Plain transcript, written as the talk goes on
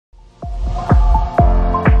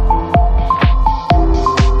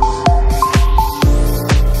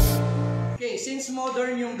since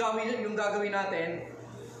modern yung gagawin natin,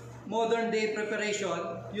 modern day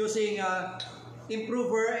preparation using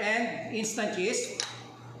improver and instant cheese,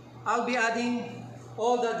 I'll be adding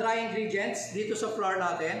all the dry ingredients dito sa flour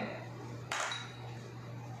natin.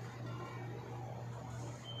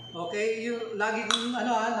 Okay, yung lagi kong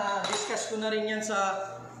na-discuss ko na rin yan sa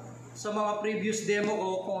mga previous demo ko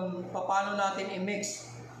kung paano natin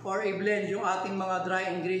i-mix or i-blend yung ating mga dry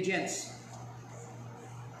ingredients.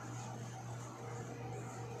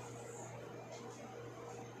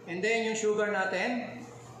 And then yung sugar natin,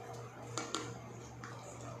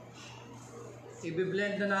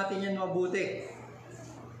 i-blend na natin yan mabuti.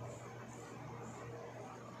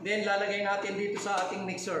 Then lalagay natin dito sa ating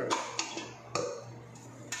mixer.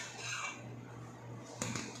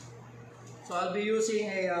 So I'll be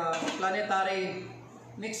using a planetary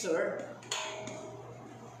mixer.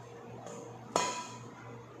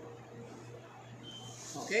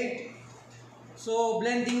 Okay? So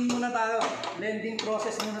blending muna tayo. Blending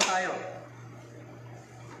process muna tayo.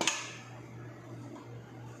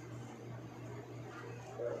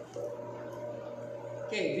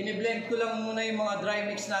 Okay, biniblend ko lang muna yung mga dry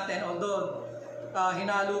mix natin. Although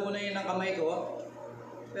hinalo ko na yun ng kamay ko.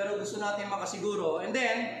 Pero gusto natin makasiguro. And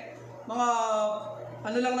then mga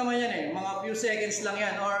ano lang naman yan mga few seconds lang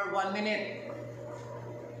yan or 1 minute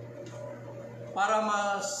para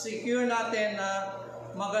ma-secure natin na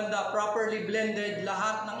maganda, properly blended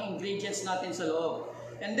lahat ng ingredients natin sa loob.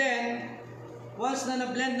 And then once na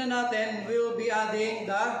na-blend na natin, we'll be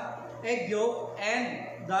adding the egg yolk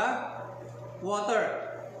and the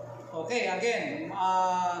water. Okay, again,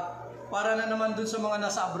 para na naman dun sa mga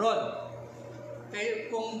nasa abroad.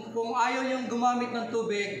 Okay, kung ayaw yung gumamit ng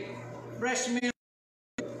tubig, fresh milk.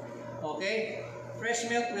 Okay?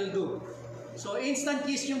 Fresh milk will do. So, instant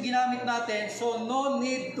cheese yung ginamit natin. So, no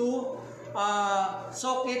need to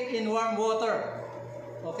soak it in warm water.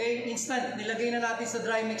 Okay? Instant. Nilagay na natin sa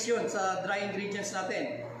dry mix yun, sa dry ingredients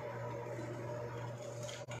natin.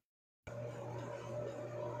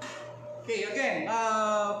 Okay, again,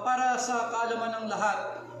 para sa kaalaman ng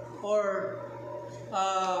lahat or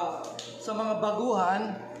sa mga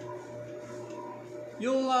baguhan,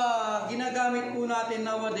 yung ginagamit po natin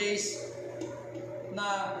nowadays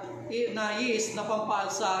na yeast na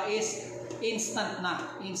pampalsa is instant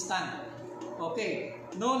na. Instant. Okay.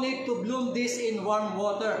 No need to bloom this in warm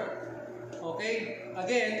water. Okay.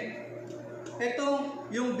 Again, itong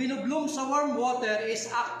yung binubloom sa warm water is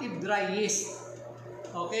active dry yeast.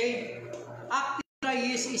 Okay. Active dry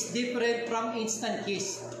yeast is different from instant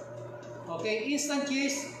cheese. Okay. Instant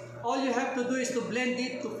cheese, all you have to do is to blend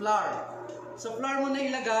it to flour. So, flour mo na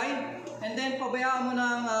ilagay, and then pabayaan mo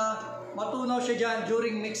nang matunaw siya dyan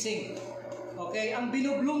during mixing. Okay? Ang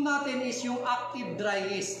binubloom natin is yung active dry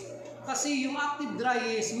yeast. Kasi yung active dry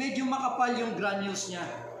yeast, medyo makapal yung granules niya.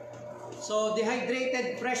 So,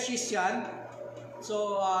 dehydrated fresh yeast yan.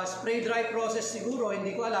 So, spray dry process siguro,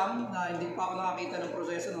 hindi ko alam, hindi pa ako nakakita ng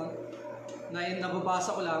proseso nun.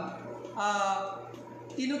 Nababasa ko lang.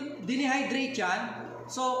 Dinihydrate yan.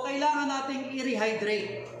 So, kailangan nating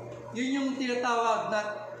i-rehydrate. Yun yung tinatawag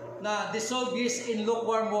na dissolved yeast in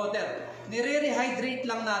lukewarm water. Nire-rehydrate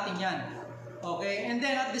lang natin yan. Okay? And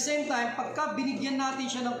then at the same time, pagka binigyan natin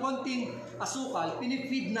siya ng konting asukal,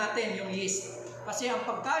 pinifeed natin yung yeast. Kasi ang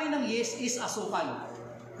pagkain ng yeast is asukal.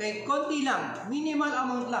 Okay? Konti lang. Minimal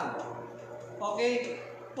amount lang. Okay?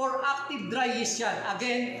 For active dry yeast yan.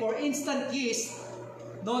 Again, for instant yeast,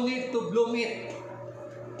 no need to bloom it.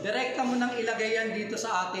 Direkta mo nang ilagay yan dito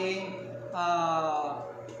sa ating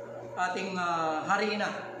harina.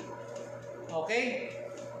 Okay?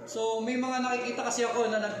 So, may mga nakikita kasi ako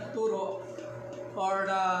na nagtuturo or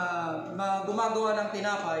na gumagawa ng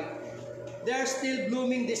tinapay. They're still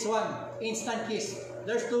blooming this one, instant cheese.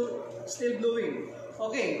 They're still blooming.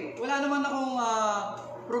 Okay, wala naman akong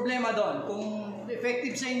problema doon. Kung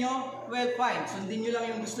effective sa inyo, well, fine. Sundin nyo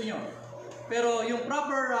lang yung gusto nyo. Pero yung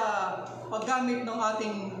proper paggamit ng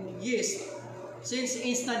ating yeast, since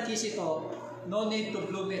instant cheese ito, no need to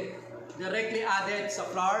bloom it. Directly added sa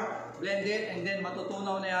flour, blended, and then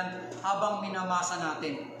matutunaw na yan habang minamasa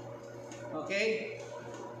natin. Okay?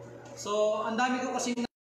 So, ang dami ko kasi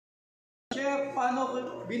Chef, paano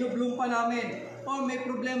binubloom pa namin? Oh, may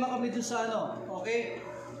problema kami dun sa ano. Okay?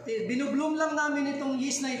 Binubloom lang namin itong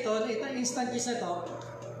yeast na ito, instant yeast na ito,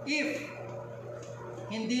 if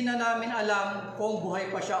hindi na namin alam kung buhay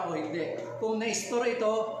pa siya o hindi. Kung na-store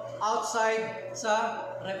ito outside sa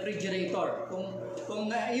refrigerator. Kung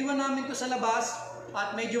naiwan namin ito sa labas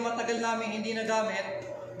at medyo matagal namin hindi nagamit,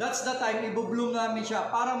 that's the time ibubloom namin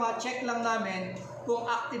siya para ma-check lang namin kung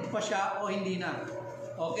active pa siya o hindi na.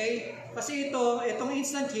 Okay? Kasi itong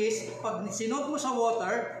instant cheese, pag sinok mo sa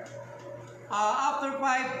water, after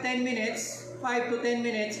 5 minutes, 5 to 10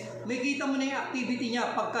 minutes, may kita mo na yung activity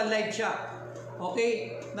niya pagka live siya.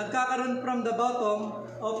 Okay? Nagkakaroon from the bottom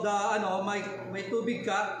of the, may tubig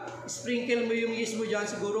ka, sprinkle mo yung yeast mo dyan,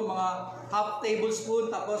 siguro mga half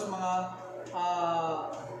tablespoon, tapos mga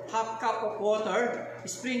half cup of water,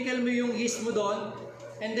 sprinkle mo yung yeast mo doon,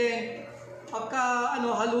 and then, pagka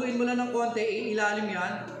haluin mo lang ng konti, ilalim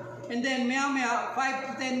yan, and then maya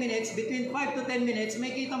 5 to 10 minutes, between 5 to 10 minutes,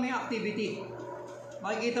 may kita mo yung activity.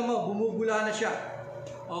 Makikita mo, bumubula na siya.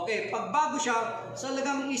 Okay, pag bago siya,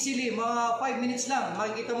 talagang easily, mga 5 minutes lang,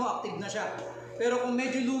 makikita mo active na siya. Pero kung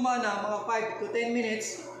medyo luma na, mga 5 to 10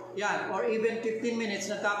 minutes, yan, or even 15 minutes,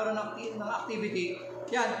 nagkakaroon ng activity,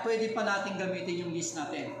 yan, pwede pa natin gamitin yung yeast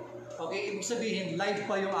natin. Okay, ibig sabihin, live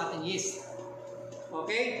pa yung ating yeast.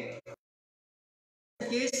 Okay?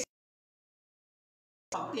 Yeast,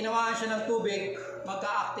 pag tinamaan siya ng tubig,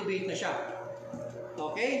 magka-activate na siya.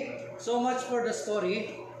 Okay? So much for the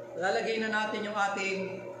story. Lalagay na natin yung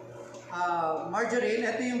ating margarine.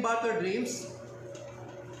 Ito yung butter dreams.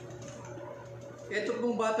 Ito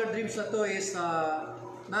pong butter dreams na to is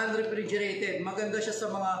non-refrigerated. Maganda siya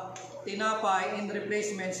sa mga tinapay in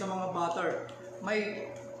replacement sa mga butter.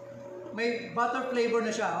 May butter flavor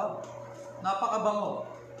na siya. Oh. Napakabango.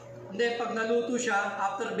 And then pag naluto siya,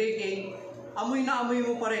 after baking, amoy na amoy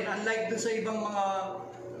mo pa rin. Unlike dun sa ibang mga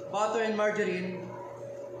butter and margarine,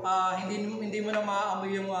 hindi mo na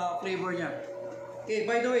maaamoy yung flavor niya. Okay,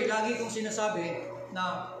 by the way, lagi kong sinasabi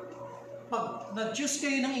na pag nag-choose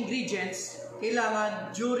kayo ng ingredients, kailangan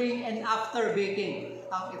during and after baking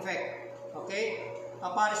ang effect. Okay?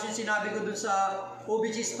 Pares yung sinabi ko dun sa ubi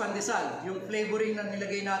cheese pandesal, yung flavoring na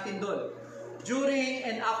nilagay natin dun. During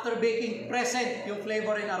and after baking, present yung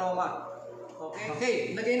flavor and aroma. Okay? Okay,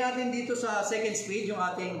 lagay natin dito sa second speed yung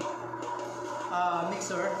ating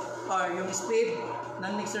mixer, or yung speed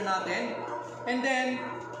ng mixer natin. And then,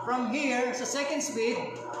 from here, sa second speed,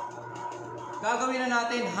 gagawin na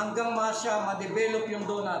natin hanggang ma-develop yung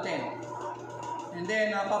dough natin. And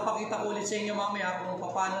then, papakita ko ulit sa inyo mamaya kung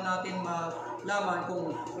paano natin malaman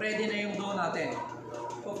kung ready na yung dough natin.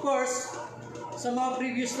 Of course, sa mga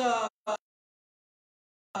previous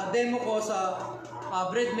demo ko sa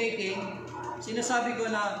bread making, sinasabi ko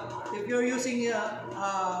na if you're using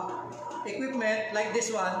equipment like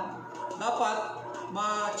this one, dapat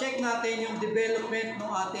ma-check natin yung development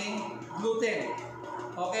ng ating gluten.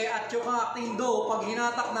 Okay, at yung ating dough, pag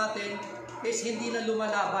hinatak natin, is hindi na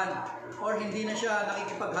lumalaban or hindi na siya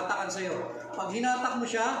nakikipaghatakan sa'yo. Pag hinatak mo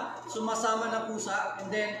siya, sumasama na pusa,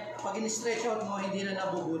 and then pag in-stretch out mo, hindi na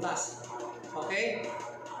nabubutas. Okay?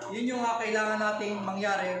 Yun yung kailangan nating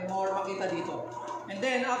mangyari or makita dito. And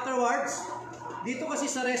then afterwards, dito kasi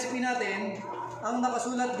sa recipe natin, ang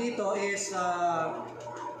nakasulat dito is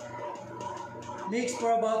mix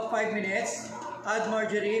for about 5 minutes, add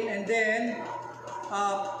margarine, and then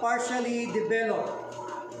partially develop,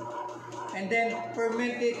 and then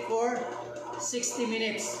ferment it for 60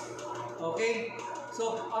 minutes. Okay?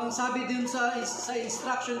 So, ang sabi din sa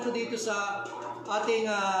instruction ko dito sa ating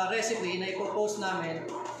recipe na ipopost namin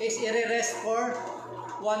is i-rest for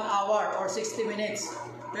 1 hour or 60 minutes.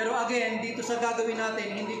 Pero again, dito sa gagawin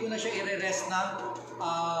natin, hindi ko na siya i-rest na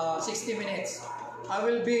 60 minutes. I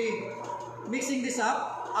will be mixing this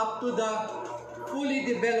up to the fully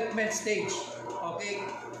development stage. Okay?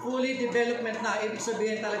 Fully development na, ibig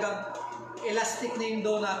sabihin talagang elastic na yung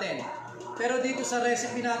dough natin. Pero dito sa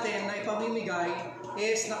recipe natin na ipamimigay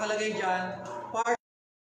is nakalagay dyan,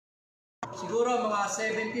 siguro mga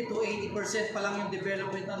 70 to 80% pa lang yung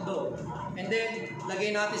development ng dough. And then,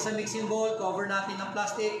 lagay natin sa mixing bowl, cover natin ng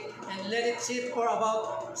plastic, and let it sit for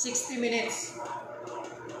about 60 minutes.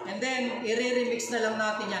 And then, i-remix na lang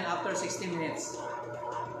natin yan after 60 minutes.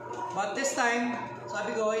 But this time,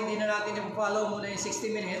 sabi ko, hindi na natin i-follow muna yung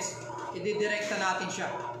 60 minutes, i-direct na natin siya.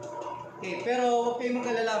 Okay, pero huwag kayong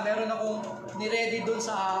mag-alala, meron akong ni-ready dun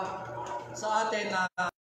sa atin na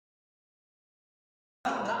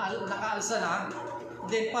nakaalsa na.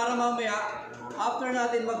 Then para mamaya, after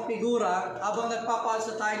natin magfigura, habang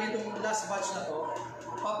nagpapaalsa tayo nitong last batch na to,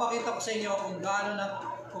 papakita ko sa inyo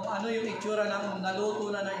kung ano yung itsura ng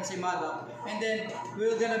naluto na ng ensaymada. And then,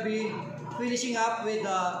 we're gonna be finishing up with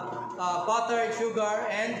butter, sugar,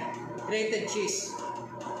 and grated cheese.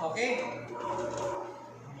 Okay?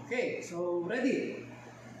 Okay, so ready.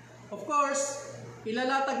 Of course,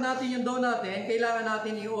 ilalatag natin yung dough natin. Kailangan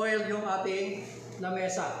natin i-oil yung ating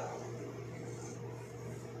lamesa.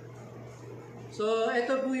 So,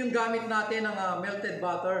 ito po yung gamit natin ng melted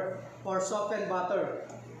butter or softened butter.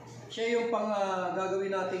 Siya yung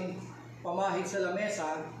gagawin nating pamahid sa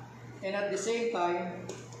lamesa, and at the same time,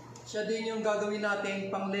 siya din yung gagawin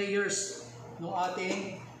natin pang layers ng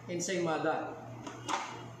ating ensaymada.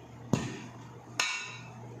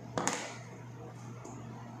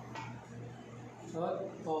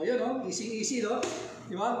 So, yun easy no?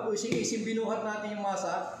 Di ba? Easy binuhat natin yung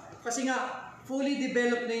masa. Kasi nga, fully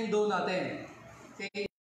developed na yung dough natin. Okay?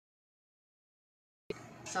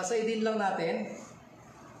 Sasaidin lang natin.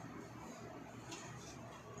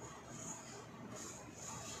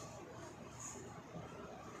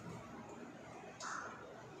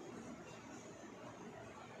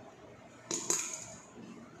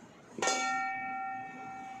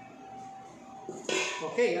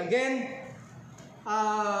 Okay, again,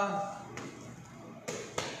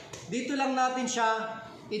 dito lang natin siya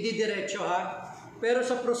ididiretso Pero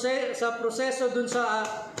sa proseso dun sa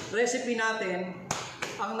recipe natin,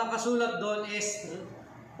 ang nakasulat doon is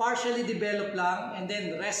partially developed lang and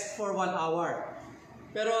then rest for 1 hour.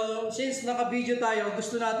 Pero since naka-video tayo,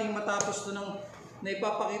 gusto nating matapos to ng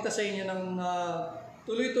naipapakita sa inyo ng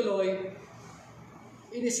tuloy-tuloy,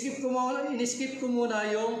 in-skip ko muna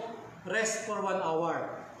yung rest for 1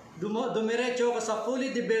 hour. Dumiretso ka sa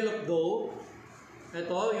fully developed dough.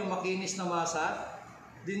 Ito, yung makinis na masa.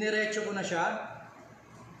 Diniretso ko na siya.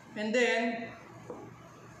 And then,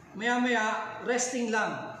 maya-maya, resting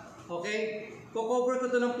lang. Okay? Kukover ko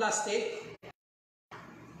ito ng plastic.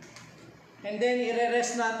 And then,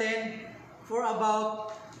 i-rest natin for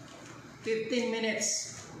about 15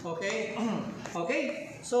 minutes. Okay? Okay?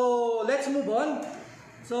 So, let's move on.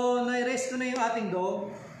 So, na-rest ko na yung ating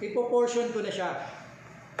dough. Ipo-portion ko na siya.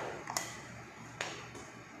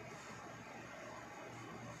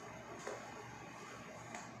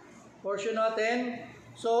 Portion natin.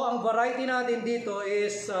 So, ang variety natin dito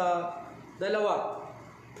is dalawa.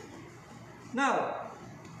 Now,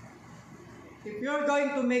 if you're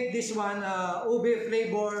going to make this one ube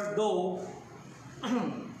flavor dough,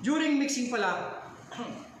 during mixing pala,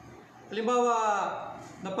 halimbawa,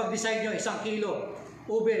 napag-decide nyo 1 kilo,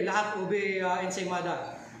 ube, lahat ube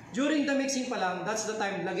ensaymada. During the mixing pa lang, that's the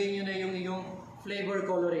time, lagay nyo na yung inyong flavor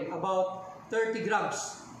coloring. About 30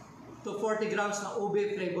 grams to 40 grams na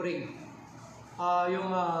ube flavoring.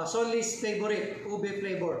 Yung Solly's favorite, ube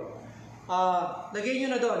flavor. Lagay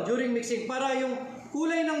nyo na doon during mixing para yung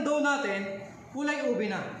kulay ng dough natin, kulay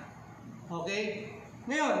ube na. Okay?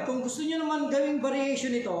 Ngayon, kung gusto nyo naman gawing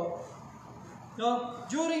variation ito, no,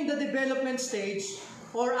 during the development stage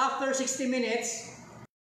or after 60 minutes,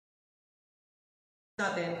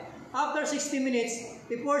 after 60 minutes,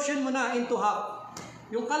 i-portion mo na into half.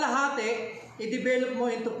 Yung kalahati, i-develop mo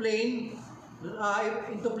into plain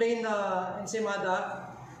ensaymada.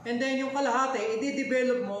 And then yung kalahati,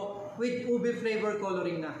 i-develop mo with ube flavor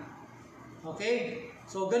coloring na. Okay?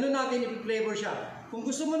 So, ganun natin i-flavor siya. Kung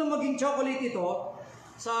gusto mo na maging chocolate ito,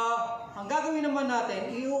 ang gagawin naman natin,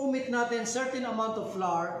 i-omit natin certain amount of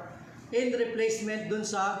flour in replacement dun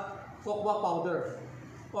sa cocoa powder.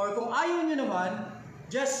 Or kung ayaw nyo naman,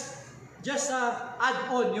 just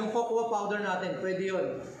add on yung cocoa powder natin. Pwede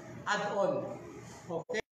yun. Add on.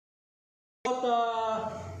 Okay?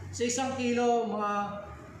 About, sa 1 kilo, mga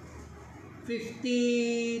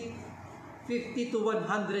 50 to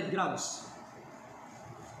 100 grams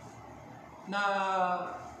na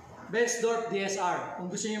Bensdorf DSR.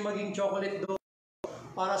 Kung gusto niyo maging chocolate dough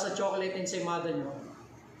para sa chocolate ensaymada nyo,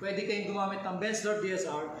 pwede kayong gumamit ng Bensdorf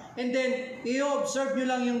DSR. And then, i-observe nyo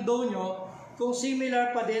lang yung dough nyo kung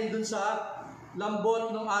similar pa din dun sa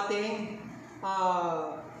lambot ng ating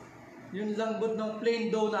yung lambot ng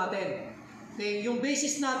plain dough natin. Okay? Yung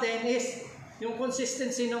basis natin is yung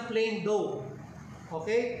consistency ng plain dough.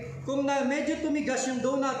 Okay? Kung medyo tumigas yung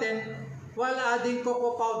dough natin while adding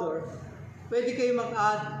cocoa powder, pwede kayo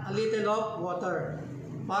mag-add a little of water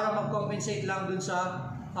para mag-compensate lang dun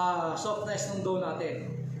sa softness ng dough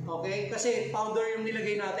natin. Okay? Kasi powder yung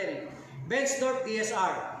nilagay natin. Bensdorf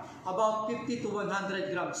DSR, about 50 to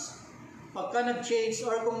 100 grams. Pagka nag-change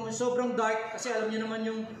or kung sobrang dark, kasi alam niyo naman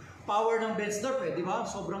yung power ng Bensdorf, di ba?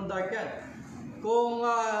 Sobrang dark yan. Kung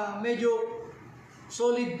medyo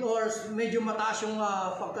solid or medyo mataas yung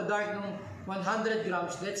pagka-dark ng 100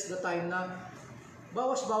 grams, that's the time na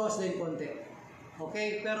bawas-bawas din konti.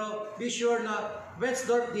 Okay? Pero be sure na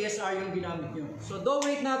Bensdorf DSR yung ginamit nyo. So, dough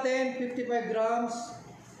weight natin, 55 grams.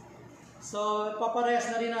 So, paparehas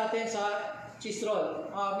na rin natin sa cheese roll.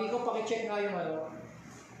 Miko, pakicheck nga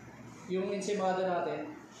yung ensaymada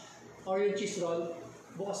natin. Or yung cheese roll.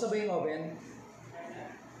 Bukas na ba yung oven?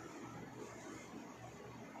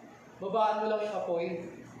 Babaan mo lang yung apoy.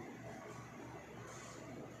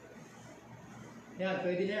 Yan,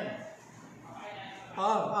 pwede na yan.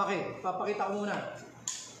 Okay. Papakita ko muna.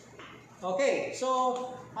 Okay, so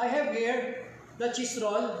I have here the cheese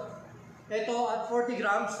roll. Ito at 40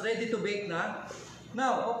 grams, ready to bake na.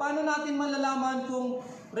 Now, paano natin malalaman kung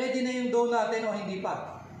ready na yung dough natin o hindi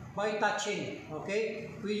pa? By touching, okay?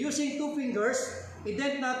 We're using 2 fingers,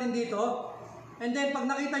 i-dent natin dito. And then, pag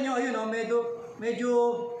nakita nyo, ayun o, medyo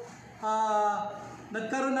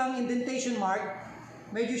nagkaroon ng indentation mark.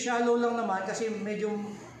 Medyo shallow lang naman kasi medyo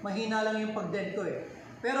mahina lang yung pag-dent ko eh.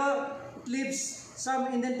 Pero, it leaves some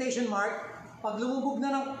indentation mark. Pag lumubog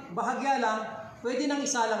na ng bahagya lang, pwede nang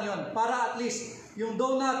isa lang yon para at least yung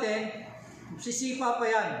dough natin, sisipa pa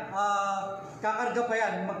yan, kakarga pa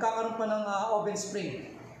yan, magkakaroon pa ng oven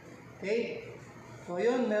spring. Okay? So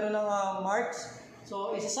yun, meron ng marks.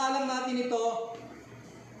 So isasalang natin ito.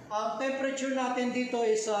 Ang temperature natin dito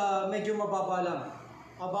is medyo mababa lang.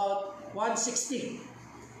 About 160.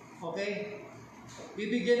 Okay?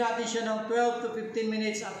 Bibigyan natin siya ng 12 to 15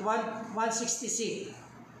 minutes at 160 C.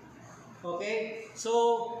 Okay? So,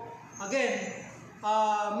 again,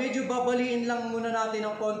 medyo babaliin lang muna natin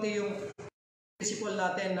ng konti yung principle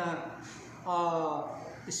natin na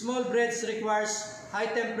small breads requires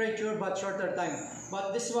high temperature but shorter time.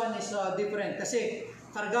 But this one is different kasi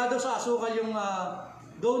kargado sa asukal yung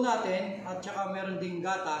dough natin at saka meron ding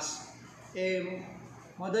gatas,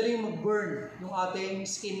 madaling mag-burn yung ating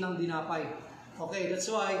skin ng dinapay. Okay, that's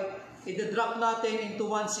why i-drop natin into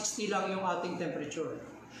 160 lang yung ating temperature.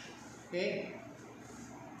 Okay?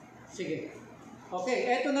 Sige. Okay,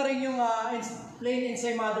 eto na rin yung plain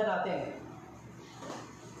ensaymada natin.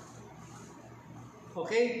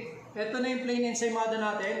 Okay? Eto na yung plain ensaymada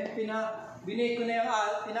natin. Binake ko na yung,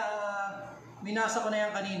 minasa ko na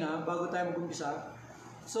yan kanina bago tayo mag-umpisa.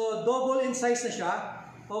 So, double in size na siya.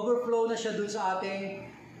 Overflow na siya dun sa ating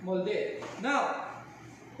molde. Now,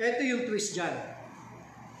 eto yung twist dyan.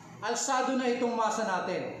 Alsado na itong masa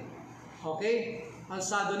natin. Okay?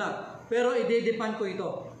 Alsado na. Pero i-dedepan ko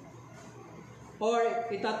ito. Or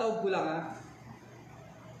itataob ko lang ha.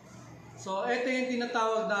 So, ito yung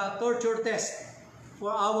tinatawag na torture test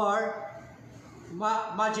for our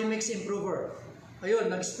Magimix Improver.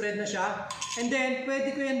 Ayun, nag-spread na siya. And then,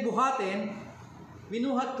 pwede ko yan buhatin.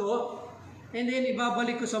 Binuhat ko. And then,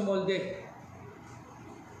 ibabalik ko sa molde.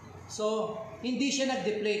 So, hindi siya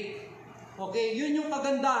nag-deflate. Okay? Yun yung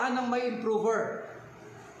kagandahan ng may improver.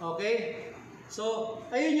 Okay? So,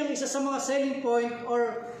 ayun yung isa sa mga selling point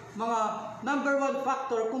or mga number 1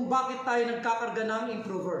 factor kung bakit tayo nagkakarga ng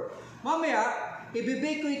improver. Mamaya,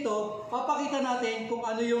 ibibake ko ito, papakita natin kung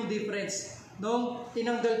ano yung difference nung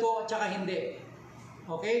tinanggal ko at saka hindi.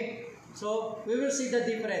 Okay? So, we will see the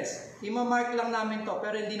difference. Ima-mark lang namin to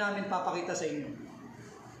pero hindi namin papakita sa inyo.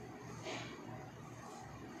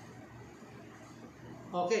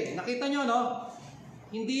 Okay, nakita nyo no?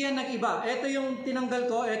 Hindi yan nag-iba. Ito yung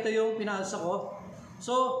tinanggal ko, ito yung pinaalsa ko.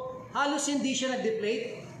 So, halos hindi siya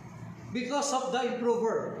nag-deflate because of the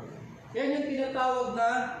improver. Yan yung tinatawag na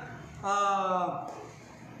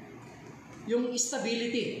yung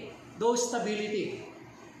stability. Dough stability.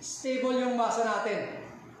 Stable yung masa natin.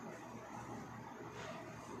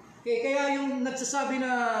 Okay, kaya yung nagsasabi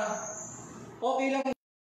na okay lang.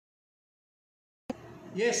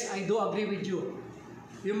 Yes, I do agree with you.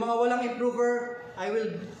 Yung mga walang improver, I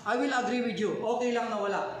will agree with you. Okay lang na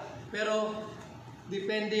wala. Pero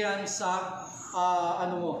depende yan sa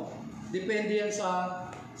ano mo. Depende yan sa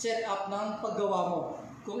setup ng paggawa mo.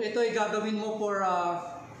 Kung ito ay gagawin mo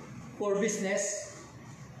for business,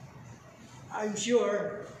 I'm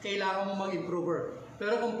sure kailangan mo mag-improver.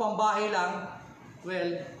 Pero kung pambahay lang,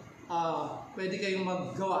 well, pwede kayong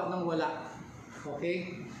maggawa ng wala.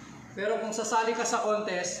 Okay? Pero kung sasali ka sa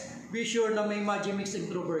contest, be sure na may Magimix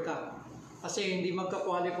improver ka. Kasi hindi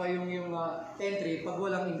magka-qualify yung entry pag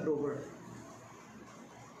walang improver.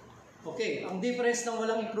 Okay, ang difference ng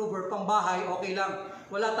walang improver, pang bahay, okay lang.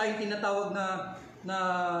 Wala tayong tinatawag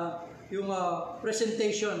na yung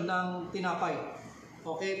presentation ng tinapay.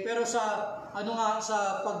 Okay, pero sa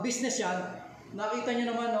sa pag-business yan, nakita nyo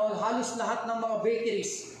naman halos lahat ng mga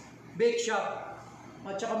bakeries, bake shop,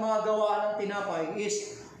 at saka mga gawa ng tinapay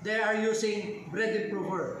is they are using bread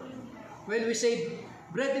improver. When we say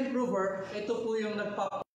bread improver, ito po yung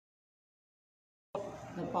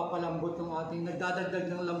nagpapalambot ng ating, nagdadagdag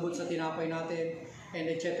ng lambot sa tinapay natin, and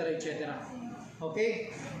etc. etc. Okay?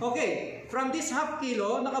 Okay, from this half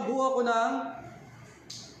kilo, nakabuo ko ng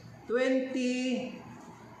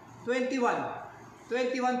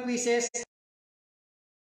 21 pieces.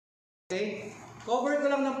 Okay? Cover ko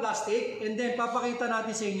lang ng plastic, and then papakita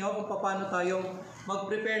natin sa inyo kung paano tayong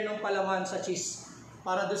mag-prepare ng palaman sa cheese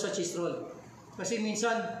para doon sa cheese roll. Kasi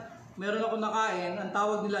minsan, meron ako nakain, ang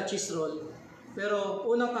tawag nila cheese roll, pero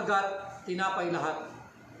unang kagat, tinapay lahat.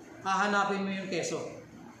 hahanapin mo yung keso.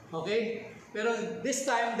 Okay? Pero this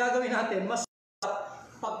time, gagawin natin, mas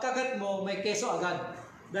pagkagat mo, may keso agad.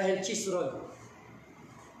 Dahil cheese roll.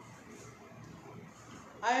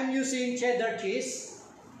 I am using cheddar cheese.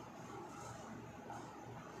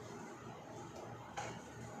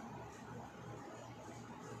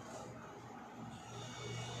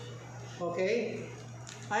 Okay?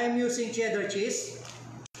 I am using cheddar cheese.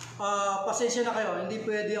 Pasensya na kayo, hindi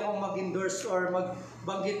pwede akong mag-endorse or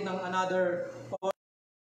magbanggit ng another.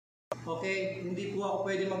 Okay? Hindi po ako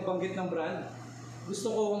pwede magbanggit ng brand.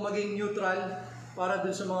 Gusto ko maging neutral para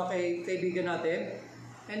dun sa mga kaibigan natin.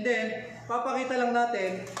 And then, papakita lang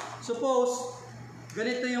natin, suppose,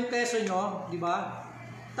 ganito yung keso nyo, di ba?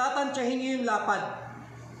 Tatansyahin nyo yung lapad.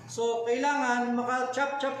 So, kailangan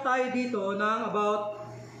maka-chop-chop tayo dito ng about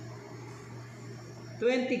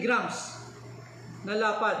 20 grams na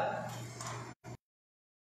lapad.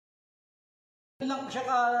 Lang siya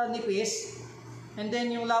kanipis. And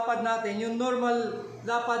then yung lapad natin, yung normal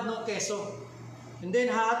lapad ng keso. And then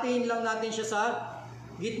hahatiin lang natin siya sa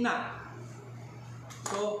gitna.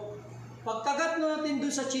 So, pagkagat natin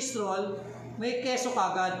dun sa cheese roll, may keso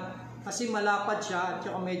kagad. Kasi malapad siya at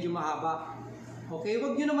saka medyo mahaba. Okay?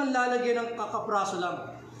 Huwag nyo naman lalagyan ng kakapraso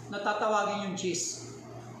lang na tatawagin yung cheese.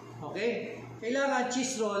 Okay? Kailangan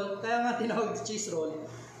cheese roll, kaya nga tinawag cheese roll,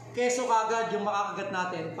 keso kagad yung makakagat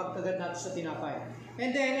natin pagkagat natin sa tinapay.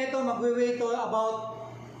 And then, ito, magwe-weigh to about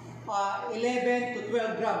 11 to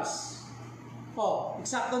 12 grams.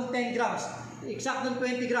 Eksaktong 10 grams. Eksaktong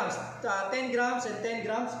 20 grams. 10 grams and 10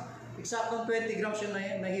 grams. Eksaktong 20 grams yung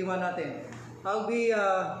nahiwa natin. I'll be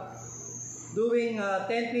doing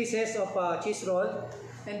 10 pieces of cheese roll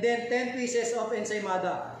and then 10 pieces of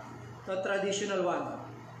ensaymada, the traditional one.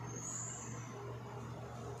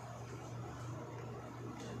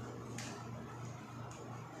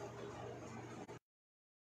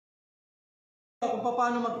 Kung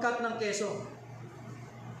paano mag-cut ng keso.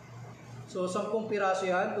 So, 10 piraso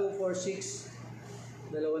yan. 2, 4,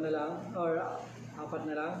 6. Dalawa na lang. Or 4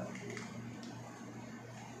 na lang.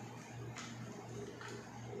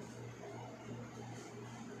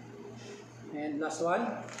 And last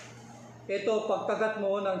one. Ito, pagkagat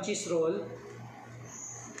mo ng cheese roll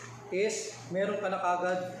is meron ka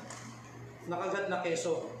nakagat na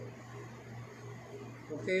keso.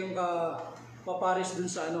 Okay, yung paparis dun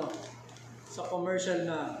sa sa commercial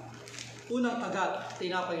na unang kagat,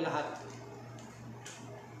 tinapay lahat.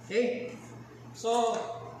 Okay? So,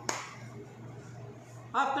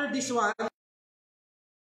 after this one,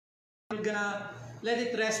 we're gonna let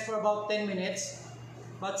it rest for about 10 minutes.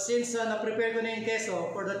 But since na-prepare ko na yung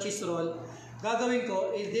keso for the cheese roll, gagawin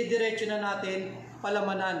ko, i-diretso na natin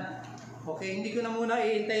palamanan. Okay? Hindi ko na muna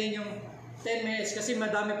iintayin yung 10 minutes kasi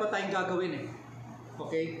madami pa tayong gagawin eh.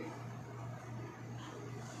 Okay?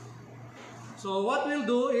 So, what we'll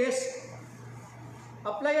do is,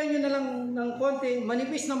 applyan nyo na lang ng konti,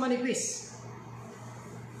 manipis na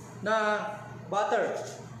butter.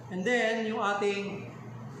 And then, yung ating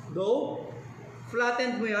dough,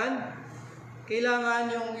 flattened mo yan.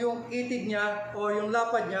 Kailangan yung itig niya o yung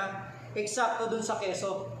lapad niya, eksakto dun sa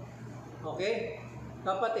keso. Okay?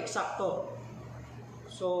 Dapat eksakto.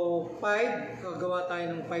 So, 5, gagawa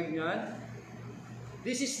tayo ng 5 niyan.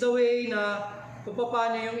 This is the way na kung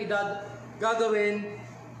paano yung gagawin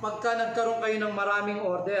pagka nagkaroon kayo ng maraming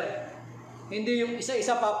order. Hindi yung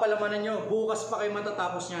isa-isa papalamanan nyo, bukas pa kayo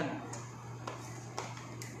matatapos nyan.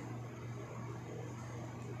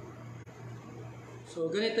 So,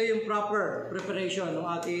 ganito yung proper preparation ng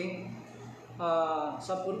ating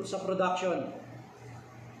sa production.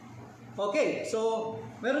 Okay, so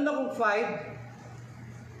meron akong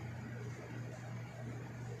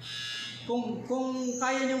 5. Kung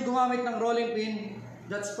kaya nyong gumamit ng rolling pin,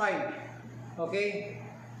 that's fine. Okay?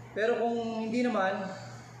 Pero kung hindi naman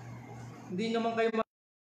kayo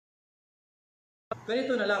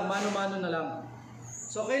ganito na lang, mano-mano na lang.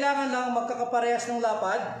 So, kailangan lang magkakaparehas ng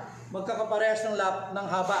lapad, magkakaparehas ng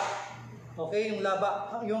haba. Okay?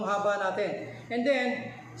 Yung haba natin. And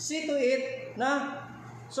then, see to it na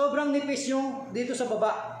sobrang nipis yung dito sa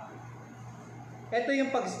baba. Ito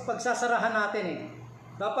yung pagsasarahan natin eh.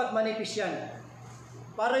 Dapat manipis yan.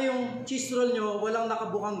 Para yung cheese roll nyo, walang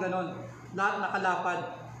nakabukang ganon.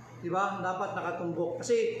 Nakalapad. Diba? Dapat nakatumbok.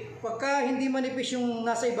 Kasi pagka hindi manipis yung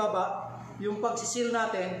nasa ibaba, yung pagsisil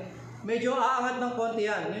natin, medyo aangat ng konti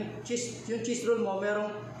yan. Yung cheese roll mo,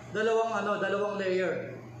 merong dalawang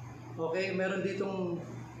layer. Okay? Meron ditong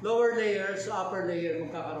lower layer sa upper layer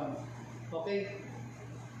magkakaroon. Okay?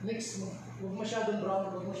 Mix. Huwag masyadong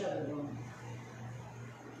brown.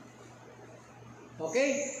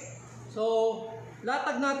 Okay? So,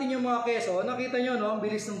 latag natin yung mga keso. Nakita nyo, no? Ang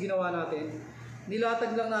bilis ng ginawa natin.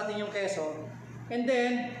 Nilatag lang natin yung keso. And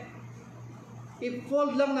then,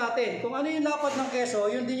 i-fold lang natin. Kung ano yung lapad ng keso,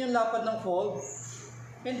 yun din yung lapad ng fold.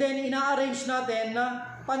 And then, ina-arrange natin na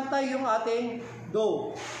pantay yung ating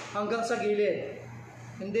dough hanggang sa gilid.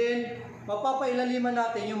 And then, mapapailaliman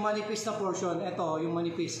natin yung manipis na portion. Ito, yung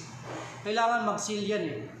manipis. Kailangan mag-seal yan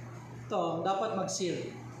eh. Ito, dapat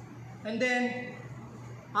mag-seal. And then,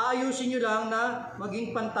 aayusin nyo lang na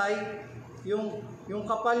maging pantay yung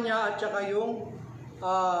kapal niya at saka yung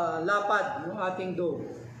lapad ng ating dough.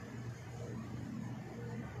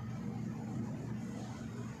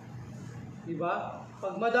 Diba?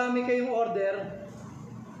 Pag madami kayong order,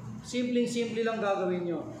 simpleng-simple lang gagawin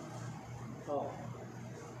nyo. Oh.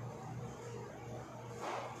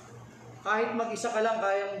 Kahit mag-isa ka lang,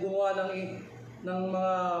 kayang gumawa ng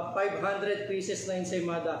mga 500 pieces na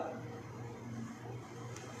ensaymada.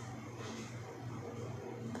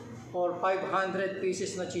 Or 500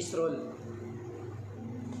 pieces na cheese roll.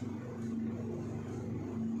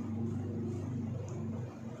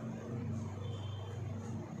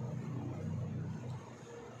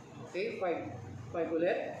 Okay, 5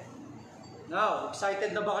 ulit. Now,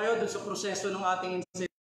 excited na ba kayo dun sa proseso ng ating ensaymada?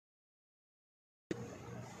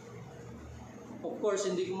 Of course,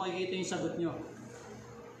 hindi ko makikita yung sagot nyo.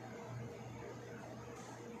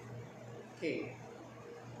 Okay.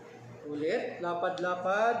 Ulit,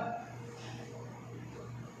 lapad-lapad.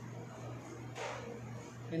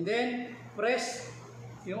 And then, press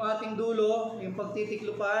yung ating dulo, yung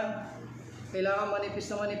pagtitiklupan. Kailangan manipis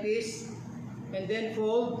na manipis. And then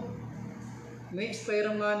fold. Mix,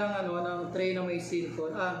 pairam nga ng tray na may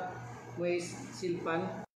silicone. May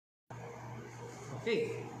silpan.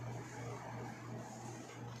 Okay.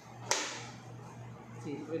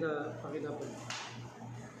 Pakita po.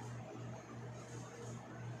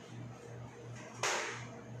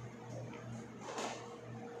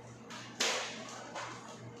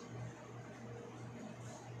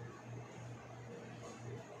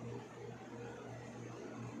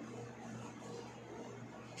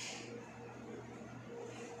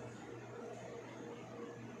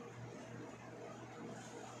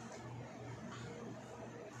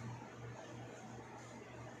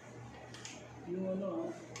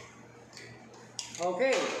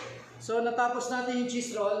 Okay, so natapos natin yung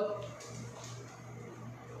cheese roll.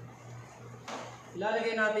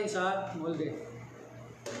 Ilalagay natin sa molde.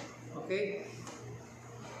 Okay,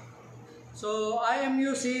 so I am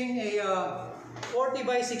using a 40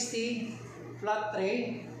 by 60 flat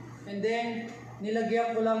tray, and then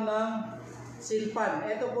nilagyan ko lang ng silpan.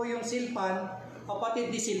 Ito po yung silpan,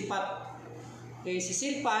 kapatid ni silpat. Okay, si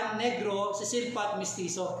silpan negro, si silpat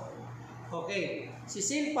mistiso. Okay, si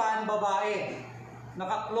silpan babae,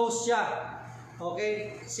 naka-close siya.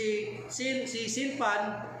 Okay, si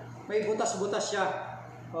silpan may butas-butas siya.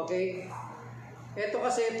 Okay, ito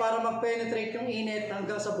kasi para mag-penetrate yung init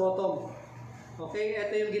hanggang sa bottom. Okay,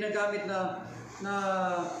 ito yung ginagamit na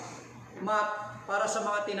mat para sa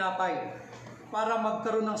mga tinapay, para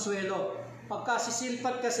magkaroon ng swelo. Pagka si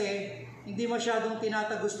silpat kasi hindi masyadong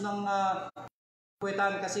tinatagos ng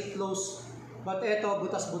puwetan kasi close, but ito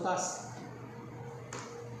butas-butas.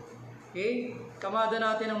 Okay, kamada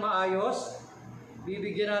natin ng maayos.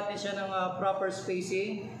 Bibigyan natin siya ng proper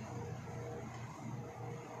spacing.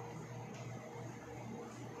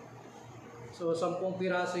 So, 10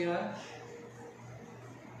 piraso yan.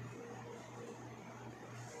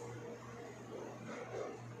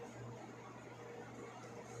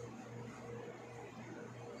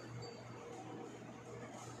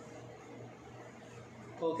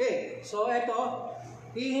 Okay, so eto,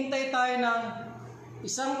 hihintay tayo ng 1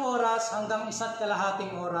 oras hanggang 1.5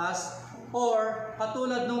 oras, or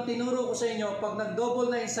katulad nung tinuro ko sa inyo, pag nag-double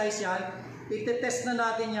na yung size yan, itetest na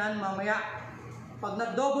natin yan mamaya. Pag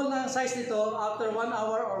nag-double na ang size nito, after 1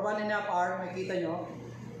 hour or 1.5 hour, makikita nyo,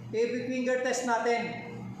 i-finger test natin.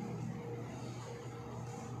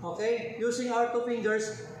 Okay, using our 2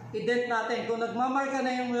 fingers, i-dent natin. Kung nagmamarka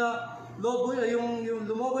na yung lobo, yung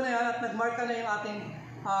lumobo na yan at nagmarka na yung ating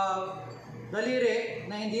daliri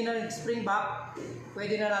na hindi na nag-spring back,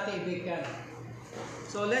 pwede na natin i-bake yan.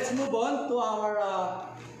 So let's move on to our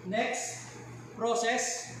next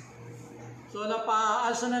process. So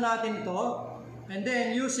napaalsa na natin ito, and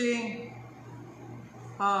then using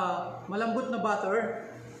malambot na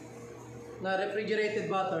butter, na refrigerated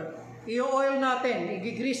butter, i-oil natin,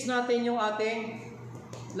 i-grease natin yung ating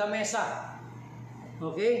lamesa.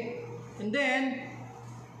 Okay? And then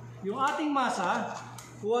yung ating masa,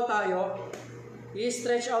 kuha tayo,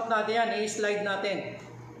 i-stretch out natin yan, i-slide natin.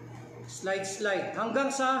 Slide, slide.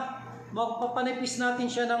 Hanggang sa Mapapanipis natin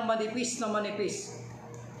siya ng manipis na manipis.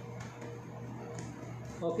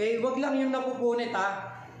 Okay? Wag lang yung napupunit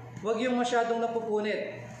ha. Wag yung masyadong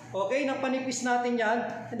napupunit. Okay? Napanipis natin yan.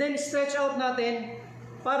 And then stretch out natin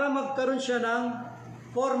para magkaroon siya ng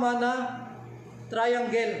forma na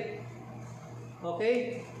triangle.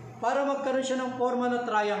 Okay? Para magkaroon siya ng forma na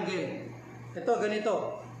triangle. Ito,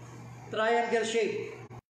 ganito. Triangle shape.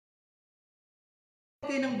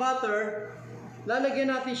 Okay, ng butter,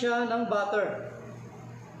 lalagyan natin siya ng butter.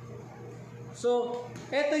 So,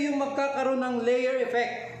 ito yung magkakaroon ng layer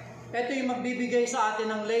effect. Ito yung magbibigay sa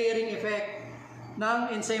atin ng layering effect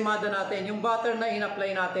ng ensaymada natin. Yung butter na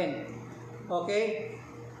in-apply natin. Okay?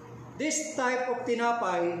 This type of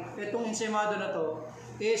tinapay, itong ensaymada na to,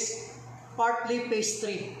 is partly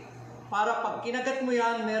pastry. Para pag kinagat mo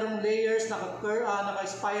yan, merong layers,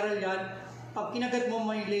 naka-spiral yan. Pag kinagat mo,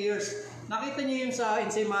 may layers. Nakita niyo yung sa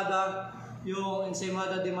ensaymada, yung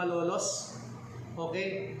ensaymada de malolos.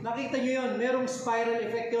 Okay? Nakita niyo yun, merong spiral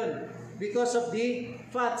effect yun. Because of the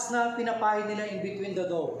fats na pinapahid nila in between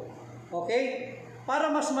the dough. Okay?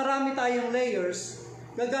 Para mas marami tayong layers,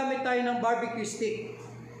 gagamit tayo ng barbecue stick.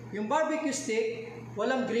 Yung barbecue stick,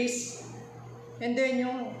 walang grease. And then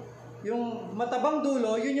yung matabang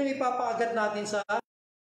dulo, yun yung ipapaagat natin sa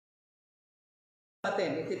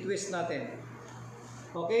natin, iti-twist natin.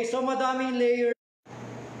 Okay, so madaming layer.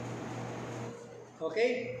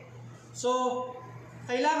 Okay? So,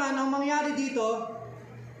 kailangan ang mangyari dito,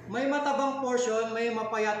 may matabang portion, may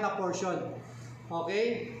mapayat na portion.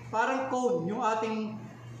 Okay? Parang cone yung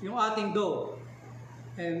ating dough.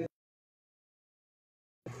 And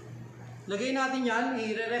lagay natin yan,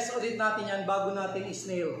 i-rest ulit natin yan bago natin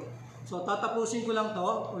i-snail. So, tatapusin ko lang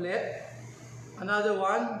to ulit. Another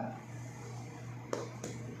one.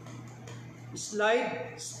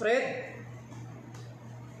 Slide, spread.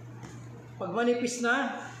 Pag manipis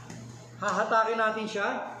na, hahatakin natin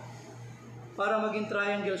siya para maging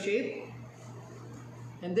triangle shape.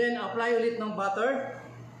 And then, apply ulit ng butter.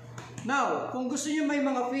 Now, kung gusto niyo may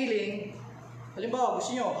mga filling, halimbawa,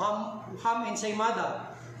 gusto niyo ham ensaymada,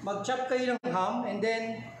 mag-chop kayo ng ham and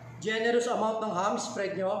then generous amount ng ham,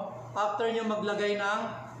 spread nyo after nyo maglagay ng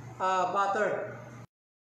butter.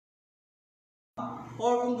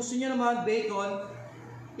 Or kung gusto nyo naman bacon,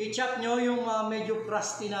 i-chop nyo yung medyo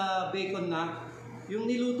crusty na bacon na, yung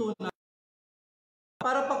niluto na,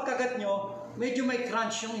 para pagkagat nyo, medyo may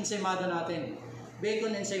crunch yung ensaymada natin.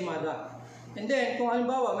 Bacon ensaymada. And then, kung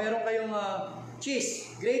halimbawa, meron kayong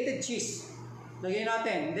cheese, grated cheese, lagay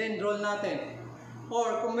natin, then roll natin.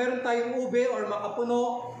 Or kung meron tayong ube or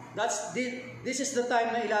makapuno, this is the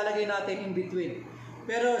time na ilalagay natin in between.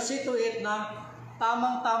 Pero see to it na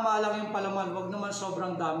tamang-tama lang yung palaman, wag naman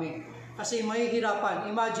sobrang dami. Kasi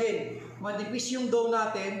mahihirapan. Imagine, manipis yung dough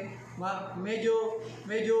natin, medyo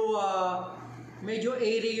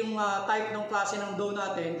airy yung type ng klase ng dough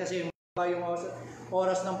natin kasi yung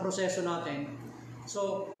oras ng proseso natin.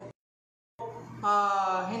 So,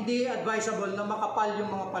 hindi advisable na makapal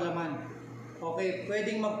yung mga palaman. Okay,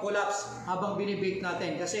 pwedeng mag-collapse habang binibake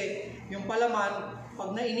natin kasi yung palaman,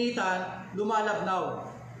 pag nainitan, lumalabnaw.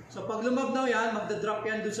 So pag lumabnaw yan, magdadrop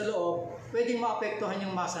yan dun sa loob, pwedeng maapektuhan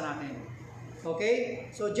yung masa natin. Okay?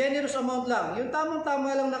 So generous amount lang. Yung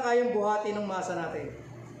tamang-tama lang na kayang buhatin ng masa natin.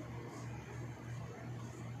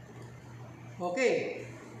 Okay.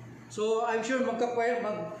 So I'm sure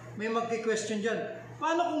may magki-question dyan.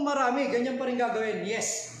 Paano kung marami? Ganyan pa rin gagawin?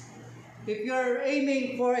 Yes. If you're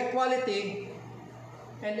aiming for equality,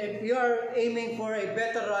 and if you are aiming for a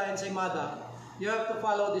better ensaymada, you have to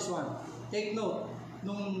follow this one. Take note.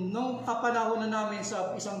 Nung kapanahon na namin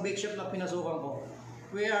sa isang bake shop na pinasukan ko,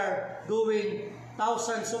 we are doing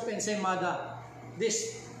thousands of ensaymada.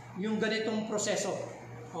 This, yung ganitong proseso.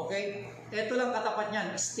 Okay? Ito lang katapat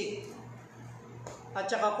niyan, stick. At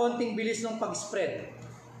saka konting bilis ng pag-spread.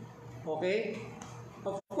 Okay?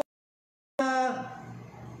 Of course,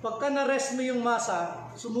 pagka na-rest mo yung masa,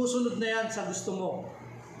 sumusunod na yan sa gusto mo.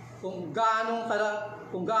 Kung gaano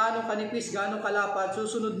kanipis, gaano kalapad,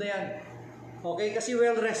 susunod na yan. Okay? Kasi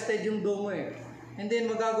well-rested yung dough mo eh. And then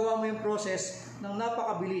magagawa mo yung process ng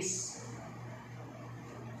napakabilis.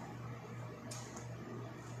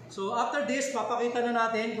 So after this, papakita na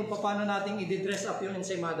natin kung paano natin i-dress up yung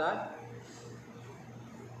ensaymada.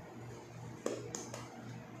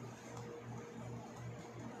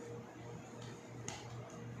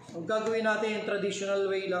 So gagawin natin yung traditional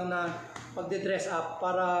way lang na pagde-dress up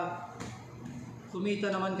para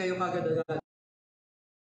kumita naman kayo kagad-agad.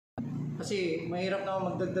 Kasi mahirap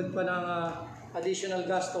naman magdagdag pa ng additional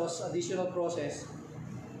gastos, additional process.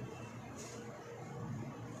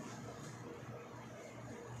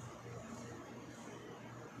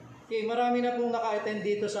 Okay, marami na pong naka-attend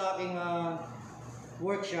dito sa aking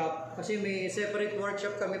workshop kasi may separate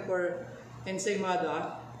workshop kami for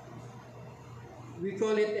Ensaymada. We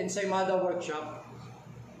call it Ensaymada workshop.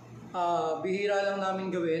 Bihira lang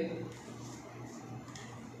namin gawin.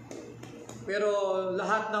 Pero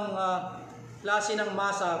lahat ng klase ng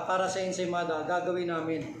masa para sa Ensaymada gagawin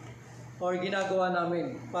namin or ginagawa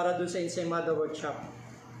namin para doon sa Ensaymada workshop.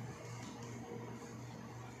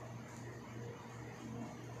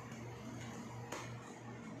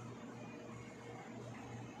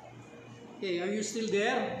 Okay, are you still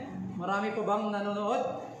there? Marami pa bang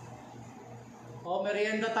nanonood? O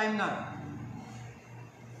merienda time na.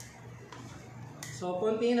 So,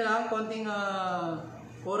 konti na lang, konting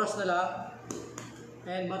oras na lang.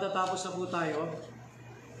 And matatapos na po tayo.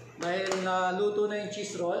 Dahil naluto na yung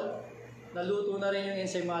cheese roll, naluto na rin yung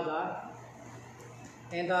ensaymada.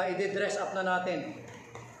 And i-dress up na natin.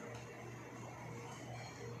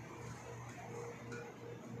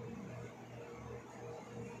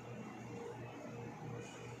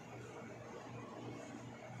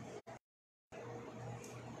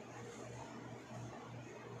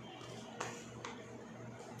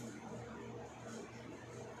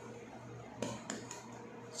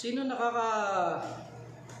 Sino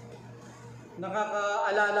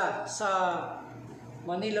nakakaalala sa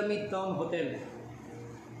Manila Midtown Hotel?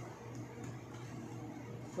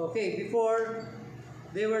 Okay, before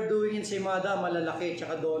they were doing ensaymada, malalaki,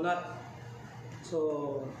 tsaka donut. So,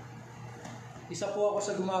 isa po ako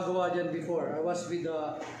sa gumagawa dyan before. I was with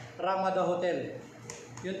the Ramada Hotel.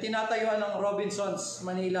 Yung tinatayuan ng Robinsons,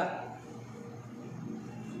 Manila.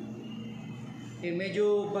 Eh,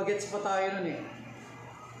 medyo bagets pa tayo nun eh.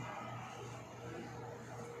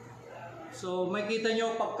 So, makikita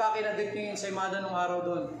nyo pagka kinagit nyo yung ensaymada nung araw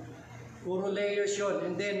doon. Puro layers yun.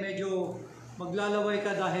 And then, medyo maglalaway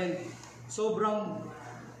ka dahil sobrang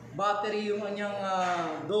battery yung anyang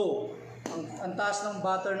dough. Ang taas ng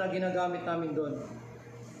butter na ginagamit namin doon.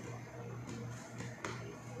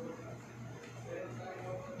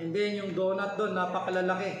 And then, yung donut doon,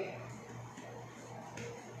 napakalalaki.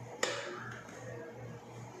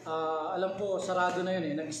 Alam po, sarado na yun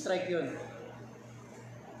eh. Nag-strike yun.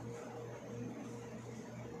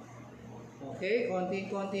 Okay,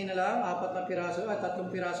 konti-konti na lang, 4 na piraso at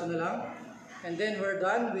 3 piraso na lang. And then we're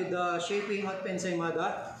done with the shaping hot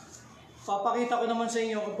ensaymada. Papakita ko naman sa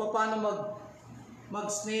inyo kung paano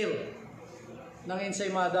mag-snail ng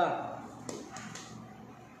ensaymada.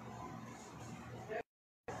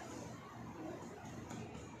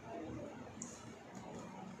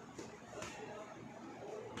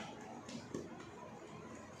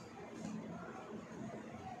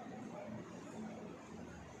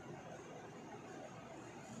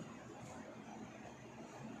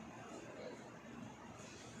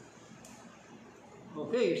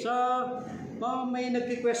 Okay, may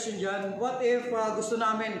nagki-question dyan, what if gusto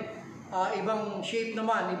namin ibang shape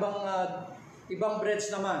naman, ibang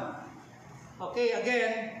breads naman? Okay,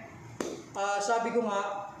 again, sabi ko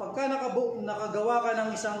nga, pagka nakagawa ka ng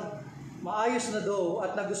isang maayos na dough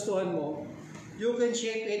at nagustuhan mo, you can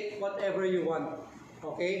shape it whatever you want.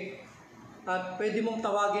 Okay? At pwede mong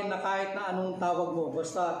tawagin na kahit na anong tawag mo,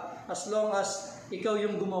 basta as long as ikaw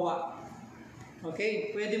yung gumawa. Okay,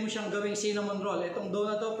 pwede mo siyang gawing cinnamon roll. Itong dough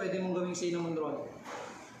na to, pwede mong gawing cinnamon roll.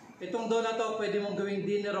 Itong dough na to, pwede mong gawing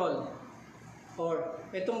dinner roll. Or,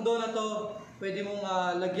 itong dough na to, pwede mong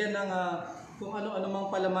lagyan ng kung ano-ano mang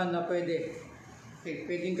palaman na pwede. Okay,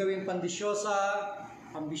 pwedeng gawing pandisyosa,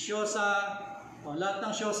 ambisyosa, o lahat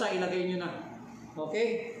ng syosa, ilagay nyo na.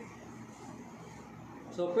 Okay?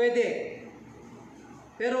 So, pwede.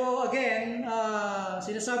 Pero, again,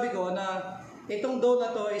 sinasabi ko na itong dough na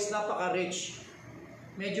to is napaka-rich.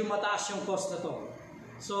 Medyo mataas yung cost na to.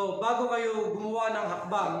 So, bago kayo gumawa ng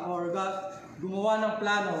hakbang or gumawa ng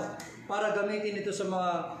plano para gamitin ito sa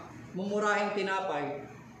mga mumurahing tinapay,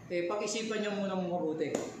 pag-isipan nyo muna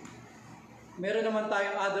mabuti. Meron naman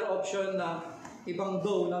tayong other option na ibang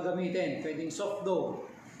dough na gamitin. Pwedeng soft dough.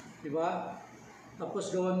 Diba?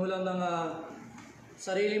 Tapos gawan mo lang ng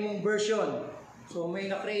sarili mong version. So,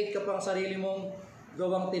 may na-create ka pang sarili mong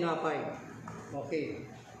gawang tinapay.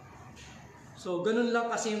 Okay. So, ganun lang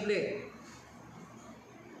kasimple.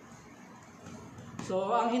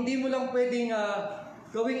 So, ang hindi mo lang pwedeng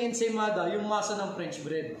gawing ensaymada, yung masa ng French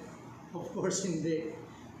bread. Of course, hindi.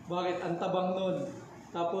 Bakit? Ang tabang nun.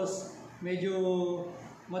 Tapos, medyo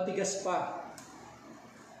matigas pa.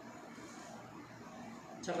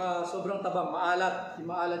 Tsaka, sobrang tabang. Maalat.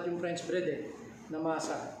 Maalat yung French bread na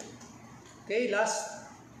masa. Okay, last.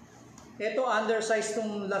 Ito, undersize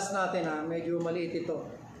tong last natin Medyo maliit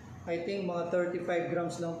ito. I think mga 35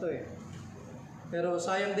 grams lang to Pero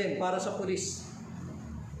sayang din para sa pulis.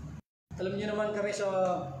 Alam niyo naman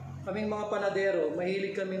kaming mga panadero,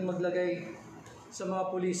 mahilig kaming maglagay sa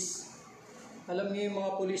mga pulis. Alam niyo yung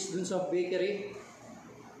mga pulis dun sa bakery?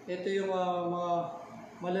 Ito yung mga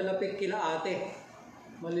malalapit kila ate,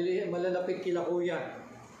 malalapit kila kuya.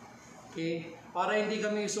 Okay? Para hindi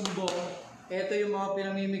kami sumbong, ito yung mga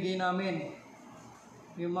pinamimigay namin.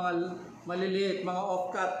 Yung mga maliliit, mga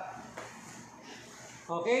off-cut.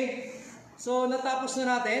 Okay? So, natapos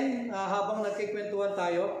na natin habang nagkikwentuhan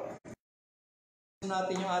tayo.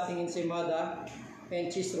 Natin yung ating ensaymada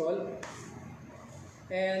and cheese roll.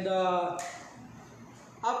 And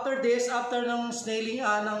after this, after ng snailing,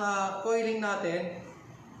 coiling natin,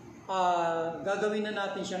 gagawin na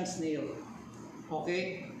natin siyang snail.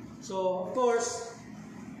 Okay? So, of course,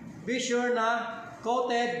 be sure na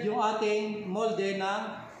coated yung ating molde ng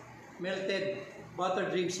melted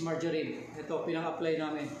butter dreams margarine. Ito, pinang-apply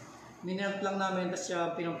namin. Minelt lang namin, tapos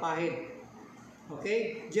siya pinampahid.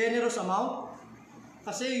 Okay? Generous amount.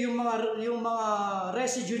 Kasi yung mga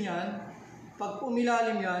residue niyan, pag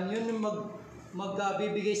umilalim yan, yun yung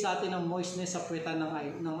magbibigay sa atin ng moistness sa puwetan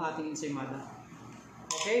ng ating ensaymada.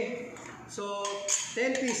 Okay? So,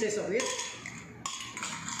 10 pieces of it.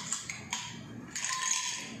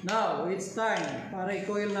 Now, it's time para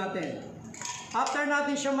i-coil natin. After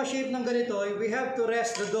natin siya ma-shape ng ganito, we have to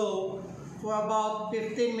rest the dough for about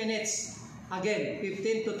 15 minutes. Again,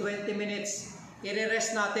 15 to 20 minutes.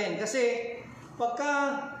 I-rest natin. Kasi,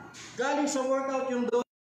 pagka galing sa workout yung dough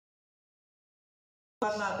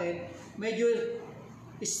natin, medyo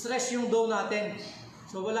stress yung dough natin.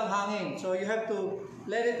 So, walang hangin. So, you have to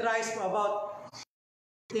let it rise for about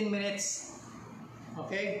 15 minutes.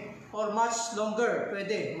 Okay? Or much longer.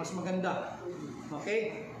 Pwede. Mas maganda.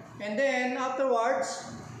 Okay? And then, afterwards,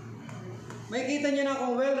 makikita nyo na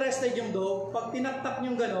kung well-rested yung dough. Pag tinaktak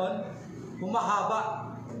nyo ganon,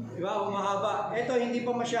 humahaba. Diba? Humahaba. Ito, hindi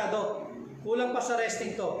pa masyado. Kulang pa sa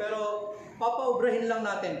resting to. Pero, papaubrahin lang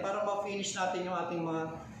natin para ma-finish natin yung ating mga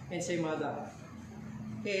ensaymada.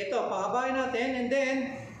 Okay, ito, pahabain natin. And then,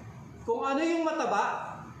 kung ano yung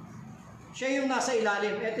mataba, siya yung nasa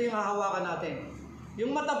ilalim. Ito yung hahawakan natin.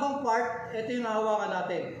 Yung matabang part, ito yung hahawakan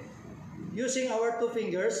natin. Using our 2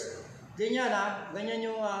 fingers, ganyan ganyan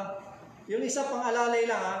yung isa pang alalay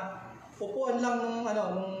lang upuan lang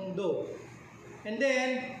nung dough. And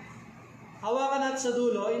then, hawakan natin sa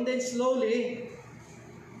dulo, and then slowly,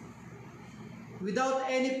 without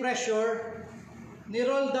any pressure,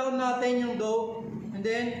 ni-roll down natin yung dough, and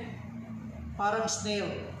then, parang snail.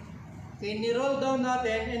 Okay, ni-roll down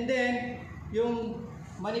natin, and then, yung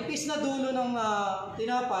manipis na dulo ng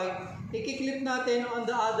tinapay, i-clip natin on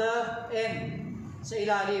the other end, sa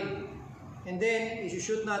ilalim. And then,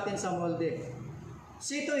 i-shoot natin sa molde.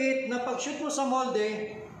 See to it, na pag-shoot mo sa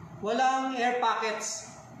molde, walang air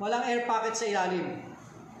pockets. Walang air pockets sa ilalim.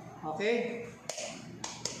 Okay?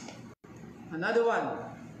 Another one.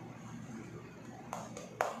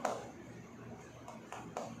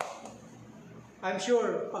 I'm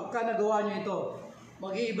sure, pagka nagawa nyo ito,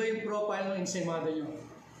 mag-iiba yung profile ng ensaymada nyo.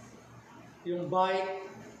 Yung bite,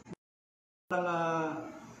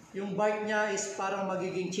 yung bite niya is parang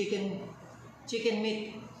magiging chicken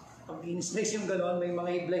meat. Pag in-slice yung gano'n, may mga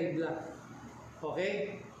hibla-hibla.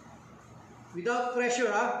 Okay? Without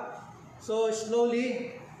pressure, So,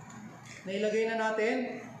 slowly, nailagay na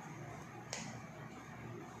natin.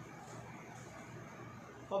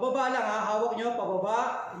 Pababa lang, Hawak nyo, pababa.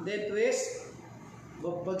 And then twist.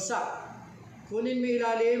 Bagsak. Kunin mo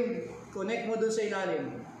ilalim. Connect mo dun sa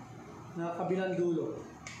ilalim. Na kabilang dulo.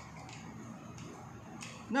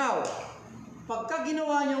 Now, pagka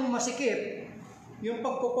ginawa nyo masikip, yung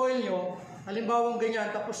pagpukoil nyo, halimbawang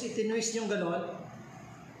ganyan, tapos itinwist nyo gano'n,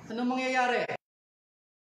 anong mangyayari?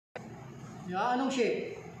 Yeah, anong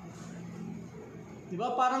shape?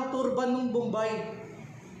 Diba? Parang turban ng Bombay.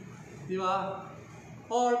 Diba?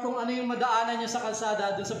 Or kung ano yung madaanan nyo sa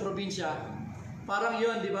kalsada doon sa probinsya, parang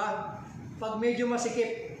yun, diba? Pag medyo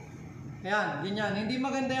masikip, ayan, ganyan. Hindi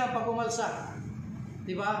maganda yan pag umalsa.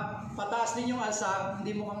 Diba? Pataas din yung alsa,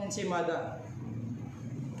 hindi mo kang ensaymada.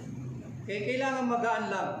 Okay, kailangan magaan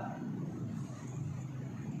lang.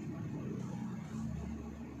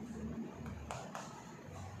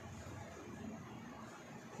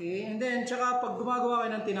 Okay, and then, tsaka pag gumagawa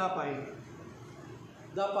kayo ng tinapay,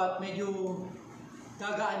 dapat medyo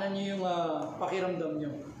gagaanan nyo yung pakiramdam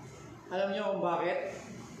nyo. Alam nyo kung bakit?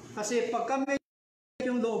 Kasi pagka medyo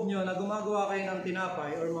yung loob nyo na gumagawa kayo ng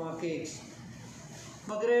tinapay or mga cakes,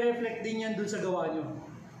 magre-reflect din yan dun sa gawa nyo.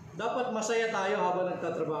 Dapat masaya tayo habang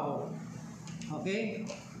nagtatrabaho. Okay?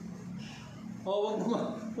 O,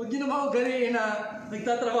 wag nyo naman ugaliin na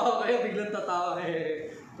nagtatrabaho kayo, biglang tatawa.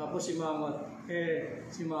 Tapos si Mamot.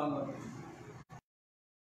 Si Mamot.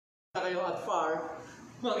 Kayo at far,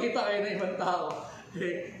 makita kayo na ibang tao.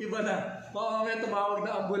 Iba na. Baka mamaya tumawag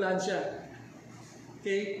na ambulansya.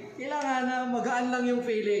 Okay? Kailangan na magaan lang yung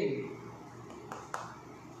feeling.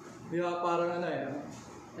 Di ba? Parang ano eh.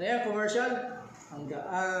 Ano yan? Commercial? Ang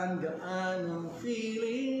gaan ng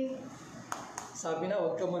feeling. Sabi na,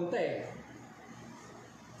 huwag ka munta eh.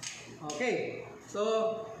 Okay. So,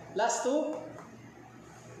 last two.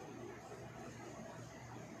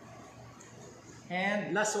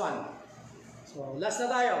 And last one. So, last na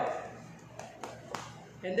tayo.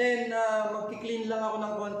 And then, magki-clean lang ako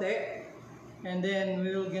ng konti. And then,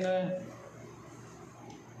 we will gonna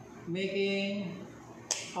making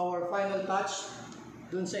our final touch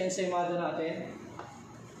dun sa ensaymada natin.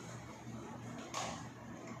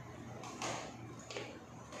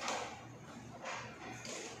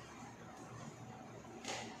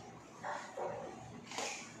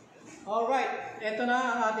 Alright, ito na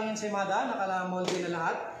ang ating ensaymada. Nakalamolde na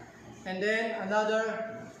lahat. And then, another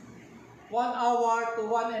 1 hour to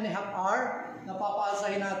 1.5 hour na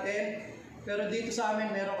papaalsahin natin. Pero dito sa amin,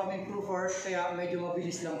 meron kaming proofer, kaya medyo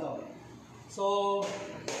mabilis lang to. So,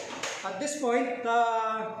 at this point,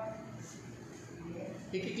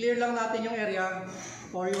 i-clear lang natin yung area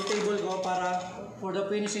or yung table ko para for the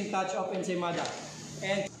finishing touch of ensaymada.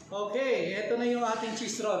 And, okay, ito na yung ating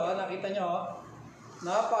cheese roll. Oh. Nakita nyo, oh.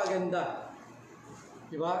 Napakaganda.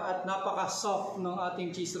 Diba? At napaka-soft ng ating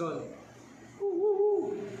cheese roll.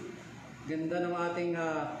 Ganda ng ating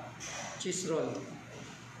cheese roll.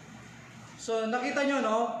 So, nakita nyo,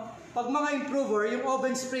 no? Pag mga improver, yung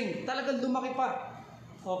oven spring, talagang lumaki pa.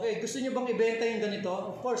 Okay, gusto nyo bang ibenta yung ganito?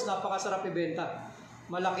 Of course, napakasarap ibenta.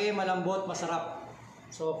 Malaki, malambot, masarap.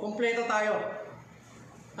 So, kumpleto tayo.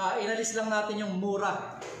 Inalis lang natin yung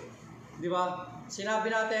mura. Diba? Sinabi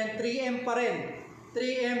natin, 3M pa rin.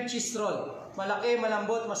 3M cheese roll. Malaki,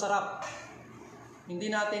 malambot, masarap. Hindi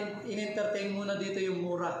natin in-entertain muna dito yung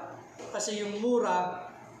mura. Kasi yung mura,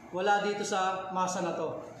 wala dito sa masa na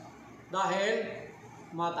to. Dahil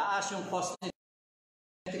mataas yung cost nito.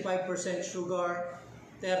 25% sugar,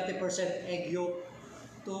 30% egg yolk,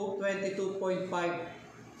 to 22.5%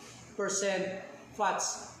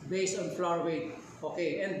 fats based on flour weight.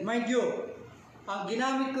 Okay, and mind you, ang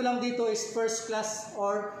ginamit ko lang dito is first class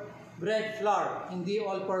or bread flour, hindi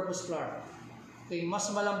all-purpose flour. Okay, mas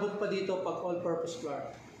malambot pa dito pag all-purpose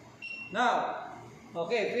flour. Now,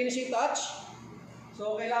 okay, finishing touch.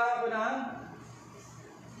 So, kailangan ko ng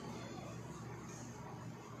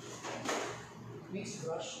mix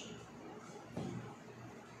brush.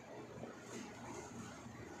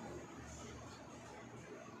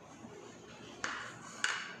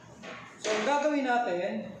 So, ang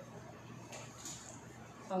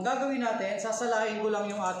gagawin natin, sasalain ko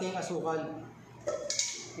lang yung ating asukal.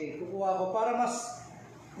 Okay, kukuha ko para mas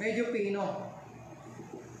medyo pino.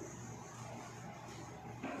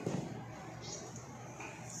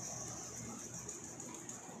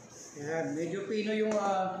 Ayan, medyo pino yung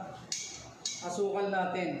asukal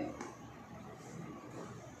natin.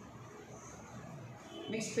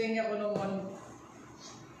 Mix niya ko ng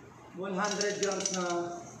 100 grams na ano.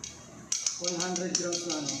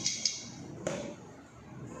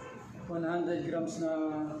 100 grams na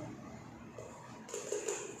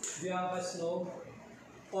Bianca Snow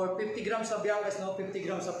or 50 grams sa Bianca Snow, 50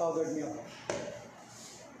 grams sa powdered milk.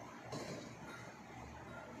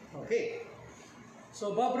 Okay.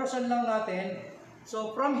 So, babrushan lang natin.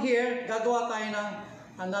 So, from here, gagawa tayo ng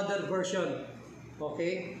another version.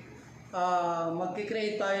 Okay?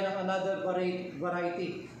 Magkikreate tayo ng another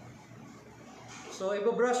variety. So,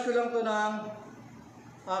 ibabrush ko lang to ng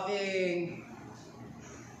aking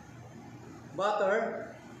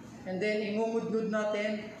butter and then ingungudgud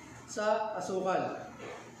natin sa asukal.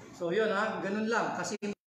 So, yun ha, ganun lang. Kasi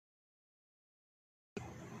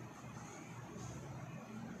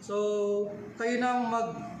so, kayo nang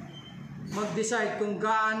mag-decide kung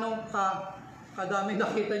gaano kadami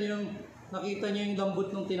nakita nyo yung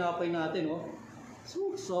lambot ng tinapay natin, oh.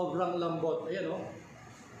 So, sobrang lambot. Ayan, oh.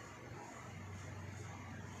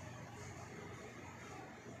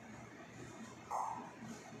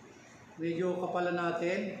 Medyo kapalan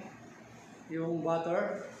natin yung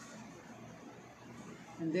butter.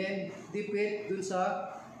 And then, dip it dun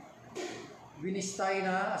sa binistay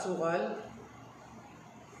na asukal.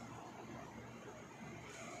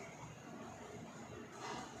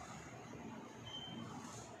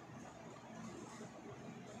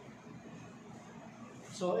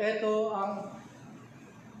 So, ito ang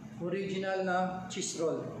original na cheese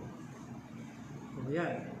roll. So,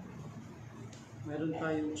 yan. Meron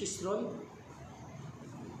tayong cheese roll.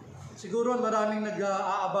 Siguro maraming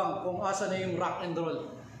nag-aabang kung asa na yung rock and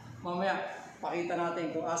roll. Mamaya, pakita natin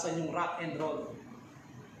kung asa yung rock and roll.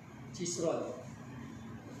 Cheese roll.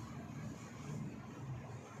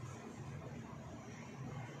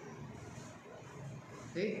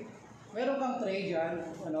 Okay? Meron kang tray dyan.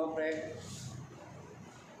 Ano, pre?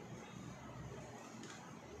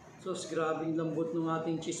 So, grabing lambot ng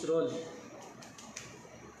ating cheese roll.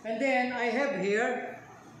 And then, I have here,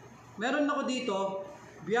 meron ako dito,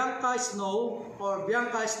 Bianca Snow or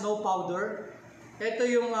Bianca Snow Powder. Ito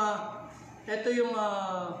yung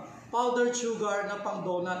powdered sugar na pang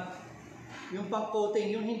donut. Yung pang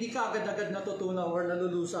coating, yung hindi ka agad-agad natutunaw or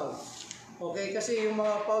nalulusaw. Okay, kasi yung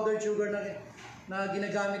mga powdered sugar na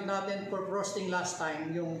ginagamit natin for frosting last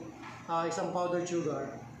time, yung isang powdered sugar,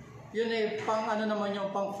 yun pang ano naman yung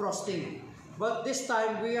pang frosting. But this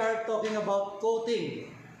time, we are talking about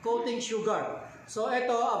coating sugar. So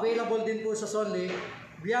ito, available din po sa Sonly,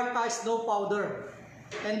 Bianca Snow Powder.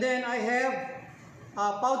 And then I have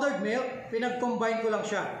powdered milk, pinag-combine ko lang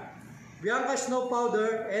siya. Bianca Snow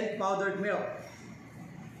Powder and powdered milk.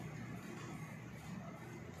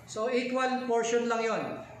 So equal portion lang yon.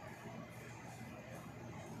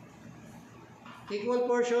 Equal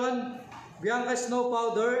portion, Bianca Snow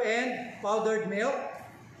Powder and powdered milk.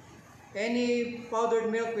 Any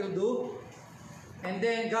powdered milk will do. And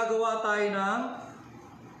then gagawa tayo ng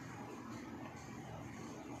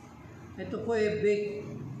ito po baked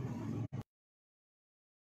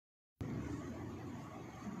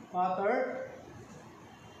butter.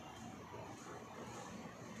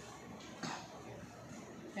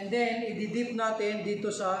 And then i-dip natin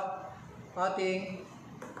dito sa ating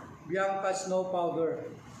Bianca Snow Powder.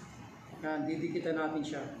 Yan, didikitan natin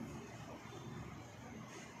siya.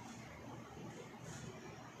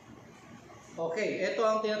 Okay, ito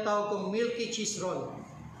ang tinatawag kong milky cheese roll.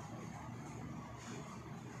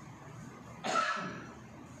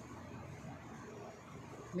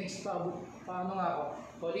 Mix pa, paano nga ako?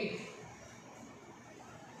 Sorry.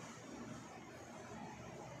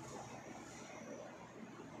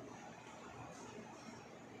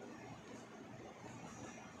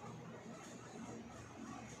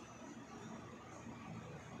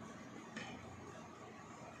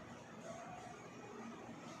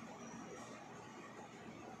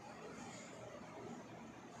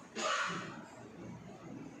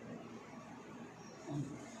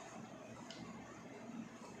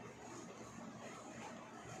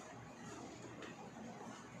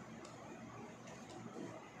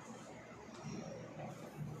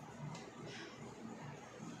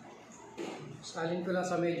 Salin ko lang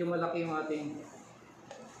sa medyo malaki yung ating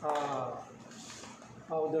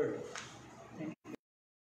powder.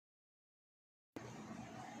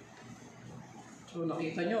 So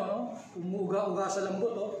nakita nyo, no? Umuga-uga sa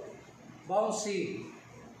lambot, oh. Bouncy.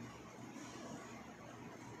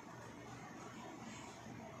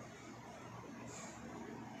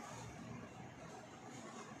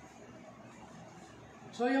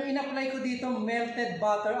 So yung in-apply ko dito, melted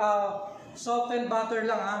butter, softened butter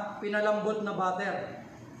lang, pinalambot na butter.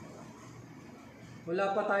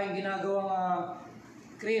 Wala pa tayong ginagawang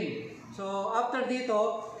cream. So after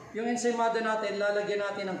dito, yung ensaymada natin, lalagyan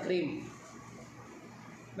natin ng cream.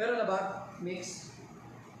 Meron na ba? Mix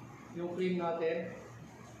yung cream natin.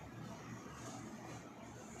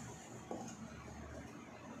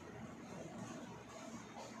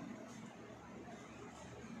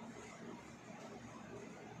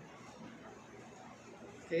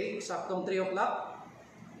 Okay, saktong 3 o'clock.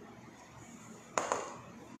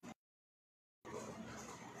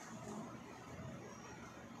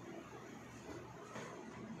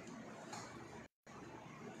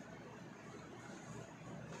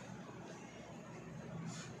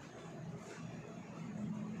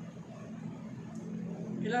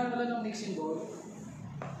 Kailangan pala ng mixing bowl.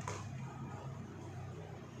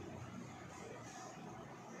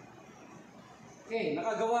 Okay,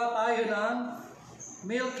 nakagawa tayo ng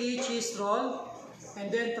milky cheese roll and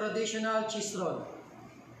then traditional cheese roll.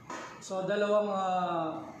 So dalawang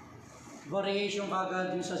variation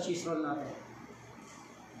kagad yung sa cheese roll natin.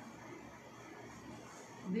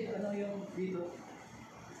 Hindi, ano yung dito?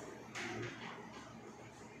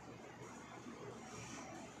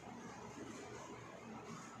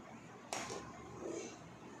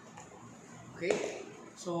 Okay,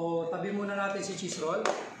 so tabi muna natin si cheese roll.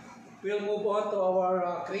 We'll move on to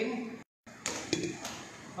our cream.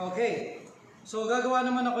 Okay, so gagawa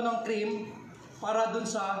naman ako ng cream para dun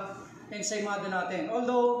sa ensaymada natin.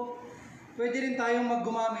 Although, pwede rin tayong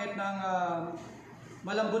maggumamit ng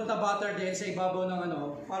malambot na butter din sa ibabaw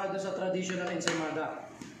ng para dun sa traditional ensaymada.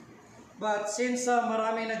 But since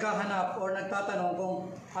marami naghahanap or nagtatanong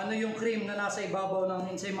kung ano yung cream na nasa ibabaw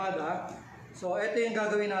ng ensaymada, so ito yung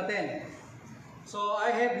gagawin natin. So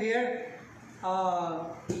I have here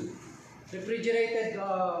refrigerated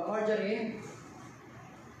margarine,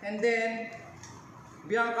 and then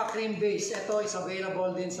Bianca cream base. Ito is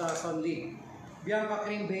available din sa Sunli. Bianca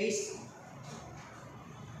cream base.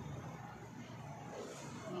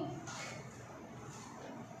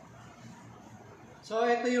 So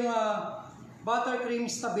ito yung buttercream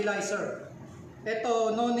stabilizer.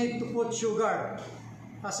 Ito, no need to put sugar.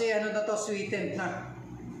 Kasi ano na to, sweetened na.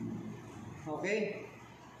 Okay?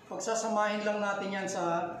 Pagsasamahin lang natin yan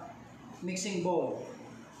sa mixing bowl.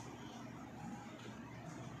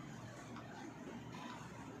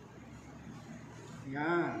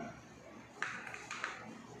 Yan.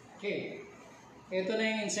 Okay. Ito na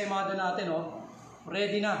yung ensaymada natin, oh.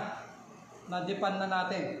 Ready na. Nadipan na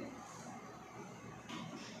natin.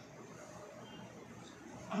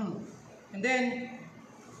 And then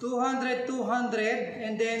 200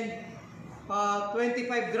 and then 25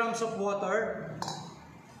 grams of water.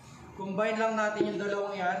 Combine lang natin yung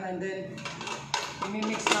dalawang yan, and then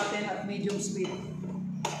i-mix natin at medium speed.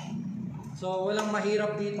 So walang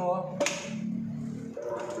mahirap dito.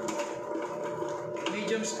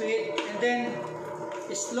 Medium speed, and then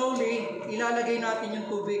slowly ilalagay natin yung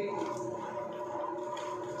tubig.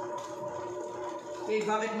 Okay,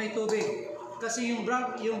 bakit may tubig? Kasi yung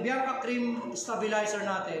Bianca cream stabilizer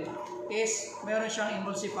natin is meron siyang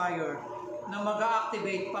emulsifier na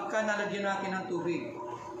mag-a-activate pagka nalagyan natin ng tubig.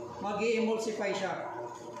 Mag-i-emulsify siya.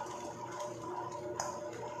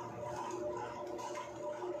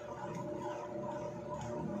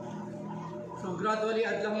 So gradually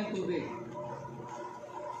add lang yung tubig.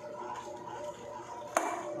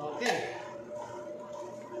 Okay.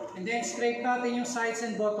 And then scrape natin yung sides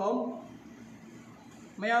and bottom.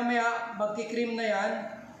 Maya-maya, magki-cream na yan.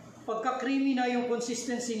 Pagka-creamy na yung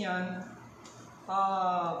consistency niyan,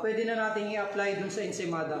 pwede na natin i-apply dun sa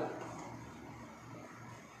ensaymada.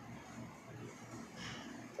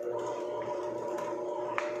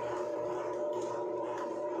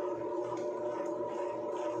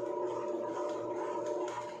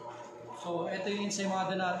 So, ito yung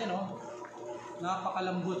ensaymada natin, oh.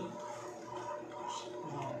 Napakalambot.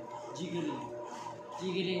 Jiggly.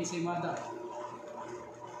 Jiggly ensaymada.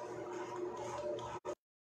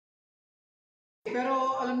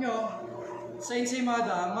 Pero alam nyo, sa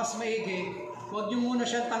ensaymada, mas maigi, huwag nyo muna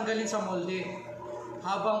siyang tanggalin sa molde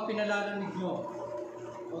habang pinalalamig nyo.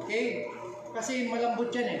 Okay? Kasi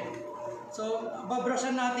malambot yan eh. So,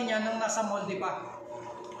 babrushan natin yan nang nasa molde pa.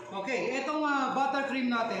 Okay, itong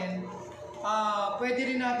buttercream natin, pwede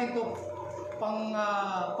rin natin ito pang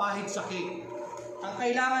pahid sa cake. Ang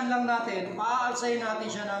kailangan lang natin, paaalsayin natin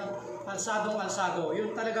siya ng alsadong-alsado.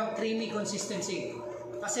 Yung talagang creamy consistency.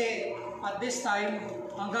 Kasi at this time,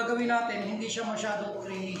 ang gagawin natin, hindi siya masyadong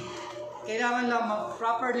creamy. Kailangan lang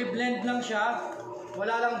properly blend lang siya.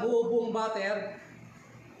 Wala lang buo-buong butter.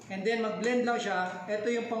 And then mag-blend lang siya. Ito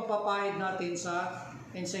yung pangpapahid natin sa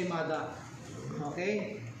ensaymada.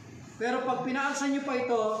 Okay? Pero pag pinaalsan nyo pa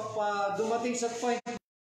ito, dumating sa point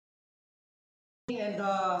and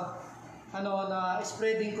na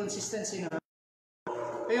spreading consistency na,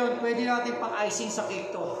 ayun, pwede natin pang icing sa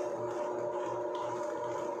cake to.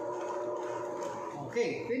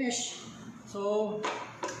 Okay, finish. So,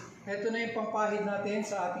 ito na yung pangpahid natin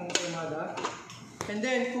sa ating ensaymada. And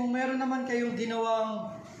then, kung meron naman kayong ginawang,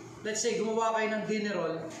 let's say, gumawa kayo ng dinner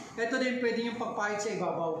roll, ito din pwede yung pangpahid sa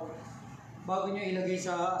ibabaw bago nyo ilagay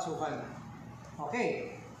sa asukal.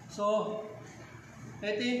 Okay. So,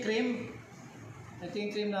 ito yung cream. Ito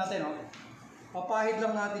yung cream natin, oh. Papahid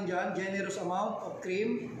lang natin dyan, generous amount of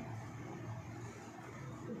cream.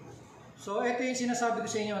 So, ito yung sinasabi ko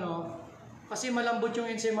sa inyo, no? Kasi malambot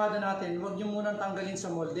yung ensaymada natin, huwag nyo munang tanggalin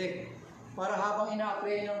sa molde. Para habang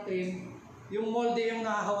ina-apply ng cream, yung molde yung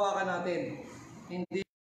nahahawakan natin. Hindi.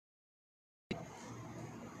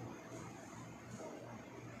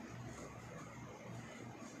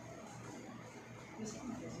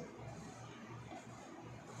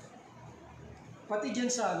 Pati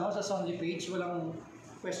dyan sa Sunday page, walang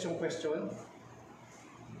question.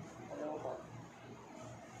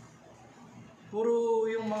 Puro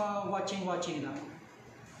yung mga watching lang.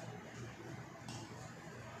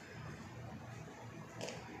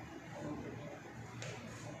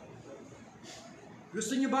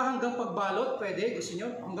 Gusto nyo ba hanggang pagbalot? Pwede? Gusto nyo?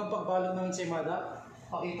 Hanggang pagbalot ng ensaymada?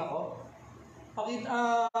 Pakita ko.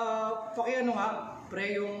 Paki-ano nga,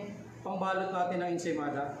 pre, yung pangbalot natin ng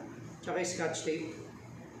ensaymada. Tsaka scotch tape.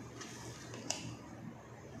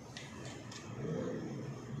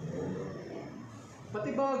 Pati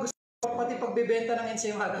ba gusto magbebenta ng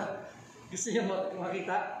ensaymada? Gusto niyo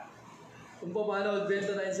makita kung paano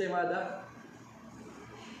magbenta ng ensaymada?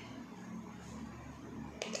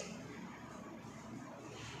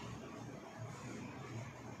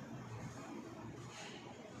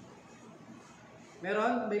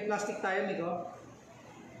 Meron? May plastic tayo, Miko?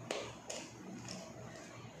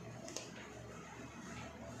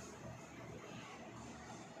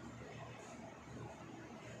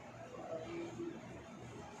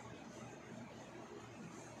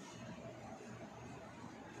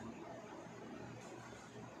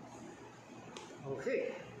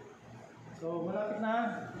 Okay. So, malapit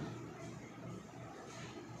na.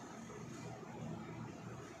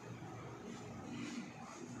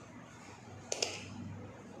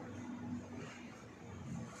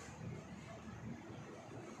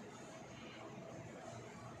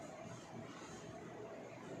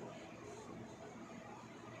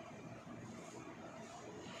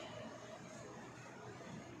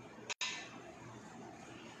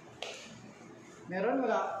 Meron?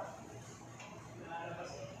 Wala?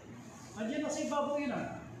 Andiyan na sa ibabaw yun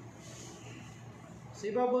ah. Sa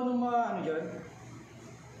ibabaw ng mga ano dyan,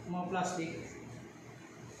 mga plastic.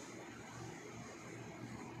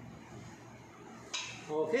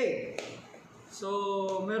 Okay. So,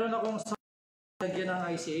 meron akong lagyan ng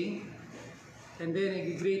icing. And then,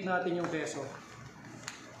 i-grate natin yung keso.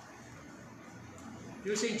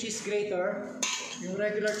 Using cheese grater. Yung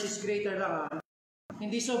regular cheese grater lang ah.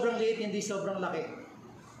 Hindi sobrang liit, hindi sobrang laki.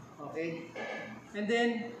 Okay? And then,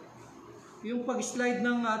 yung pag-slide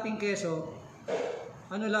ng ating keso,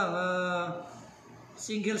 ano lang,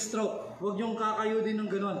 single stroke. Huwag niyong kakayudin ng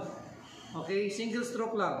gano'n. Okay? Single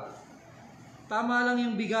stroke lang. Tama lang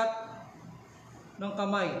yung bigat ng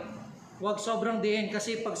kamay. Huwag sobrang diin.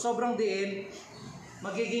 Kasi pag sobrang diin,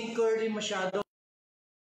 magiging curly masyado.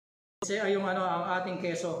 Kasi yung ang ating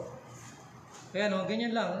keso. Ayan o,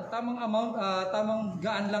 ganyan lang. Tamang amount, tamang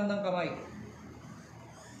gaan lang ng kamay.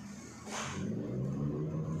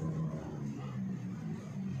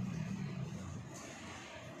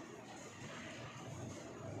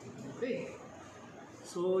 Okay.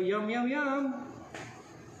 So, yum, yum, yum.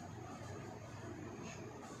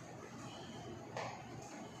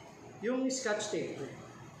 Yung scotch tape.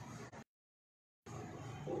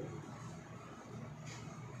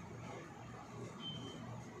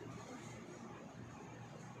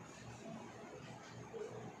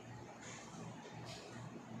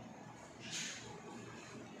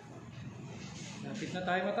 Lapit na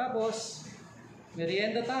tayo matapos.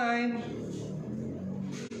 Merienda time.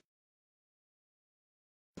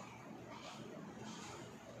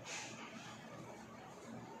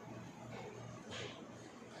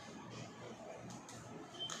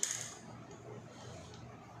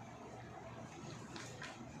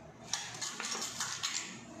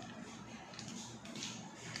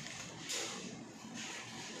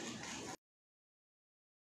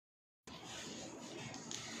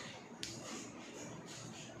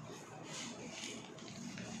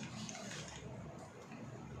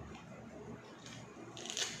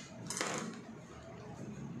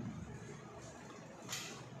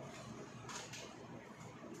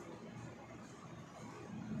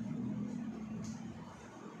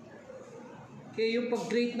 Okay, yung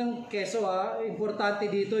pag-grate ng keso importante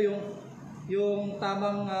dito yung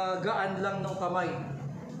tamang gaan lang ng kamay.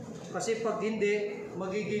 Kasi pag hindi,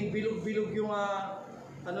 magiging bilog-bilog yung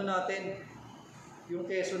ano natin, yung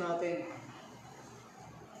keso natin.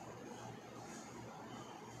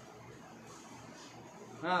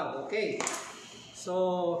 Okay. So,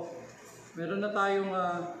 meron na tayong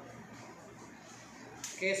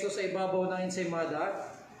keso sa ibabaw ng ensaymada.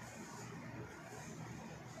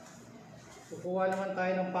 Kukuha naman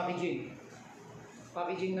tayo ng packaging.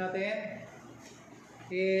 Packaging natin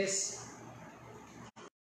is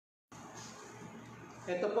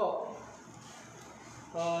ito po.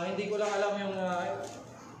 Hindi ko lang alam yung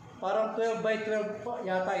parang 12 by 12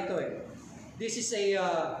 yata ito eh. This is a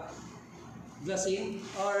glassine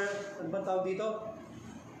or ano ba tawag dito?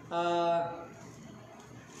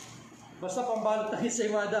 Basta pambalot ng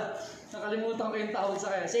ensaymada. Nakalimutan ko yung tawag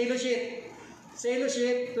sa kanya. Cello sheet. Cello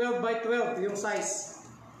sheet, 12 by 12 yung size.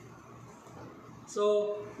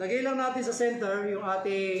 So, lagay lang natin sa center yung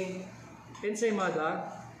ating ensaymada.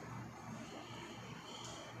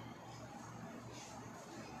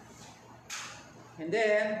 And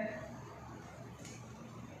then,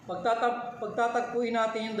 pagtatagpuin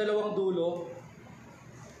natin yung dalawang dulo.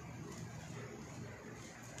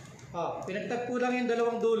 Pinagtagpo lang yung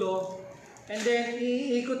dalawang dulo. And then,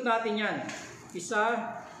 iikot natin yan.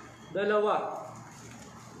 Isa, dalawa.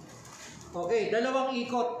 Okay, dalawang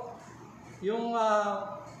ikot. Yung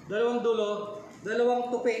dalawang dulo,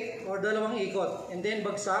 dalawang tupi or dalawang ikot, and then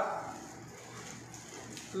bagsak,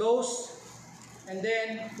 close, and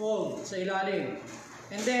then fold sa ilalim.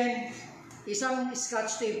 And then, isang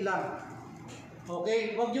scotch tape lang.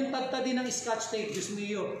 Okay? Huwag yung tadtadin ng scotch tape, Diyos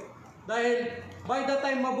mio. Dahil, by the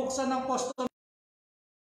time mabuksan ng customer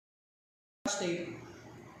scotch tape,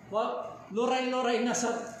 luray-luray na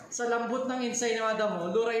sa lambot ng ensaymada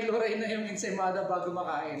mo, luray-luray na yung ensaymada bago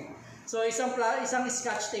makain. So, isang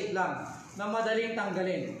scotch tape lang na madaling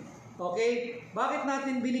tanggalin. Okay? Bakit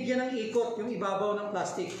natin binigyan ng ikot yung ibabaw ng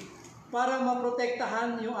plastic? Para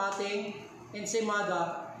maprotektahan yung ating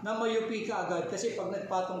ensaymada na mayupi ka agad. Kasi pag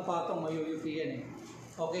nagpatong-patong, mayuyupi yan eh.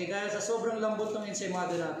 Okay? Dahil sa sobrang lambot ng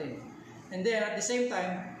ensaymada natin. And then, at the same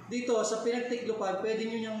time, dito sa pinagtiklupan, pwede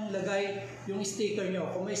nyo niyang lagay yung sticker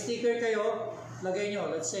nyo. Kung may sticker kayo, lagay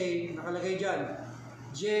nyo. Let's say, nakalagay dyan,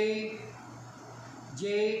 J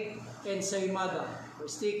Ensaymada o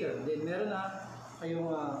sticker. Then meron na kayong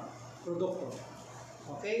produkto.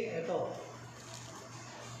 Okay, ito.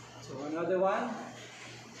 So another one.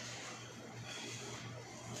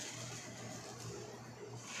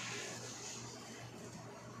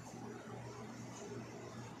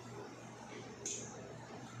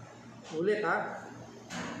 Ulit ha.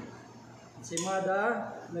 Ensaymada,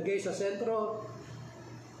 lagay sa sentro.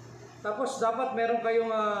 Tapos dapat meron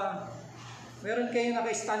kayong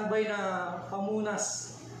naka-standby na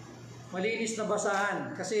pamunas. Malinis na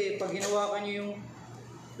basahan. Kasi pag ginawa ka nyo yung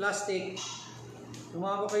plastic,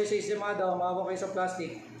 umabot kayo sa ensaymada, umabot kayo sa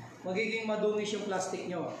plastic, magiging madungis yung plastic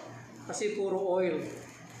nyo. Kasi puro oil.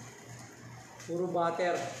 Puro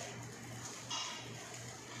butter.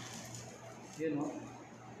 Yun o.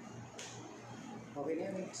 Okay na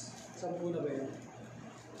yan, mix. 10 na ba yun?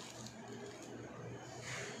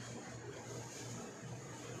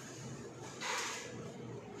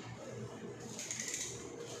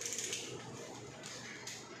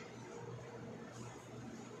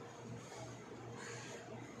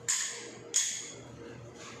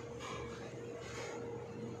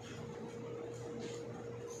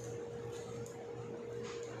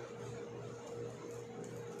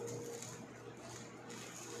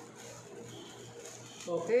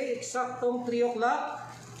 Okay, eksaktong 3 o'clock.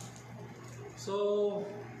 So,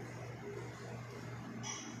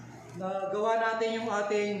 nagawa natin yung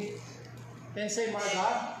ating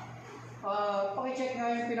ensaymada. Pakicheck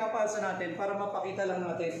nga yung pinapaalsa natin para mapakita lang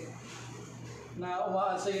natin na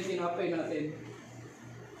umaalsa yung tinapay natin.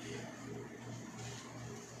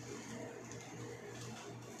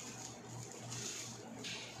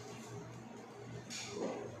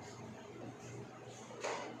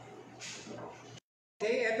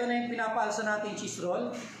 Okay, ito na yung pinapaalsa natin cheese roll.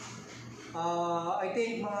 I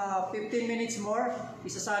think mga 15 minutes more,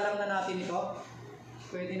 isasalang na natin ito.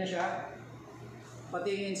 Pwede na siya. Pati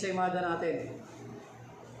yung ensaymada natin.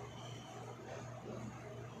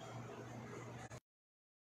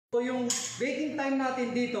 So yung baking time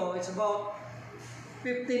natin dito, it's about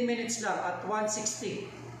 15 minutes lang at 160.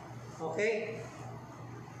 Okay?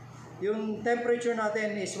 Yung temperature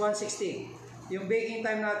natin is 160. Yung baking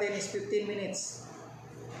time natin is 15 minutes.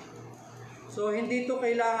 So, hindi to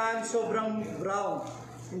kailangan sobrang brown.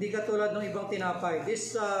 Hindi katulad ng ibang tinapay.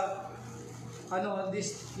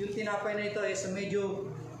 Yung tinapay na ito is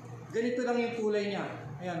medyo, ganito lang yung kulay niya.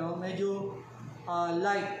 Ayan, medyo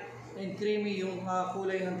light and creamy yung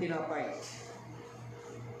kulay ng tinapay.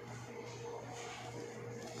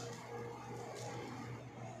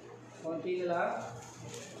 Konti na lang.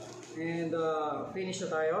 And finish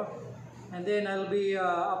na tayo. And then, I'll be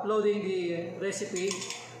uploading the recipe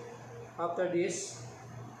after this.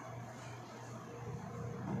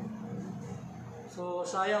 So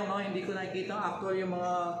sayang hindi ko nakikita actual yung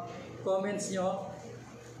mga comments nyo.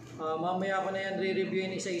 Mamaya ko na yan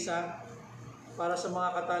re-reviewin isa-isa para sa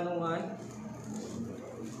mga katanungan.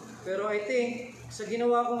 Pero I think sa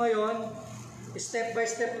ginawa ko ngayon, step by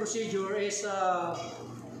step procedure is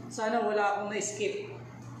sana wala akong na-skip.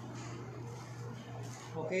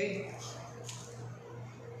 Okay?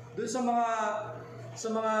 Doon sa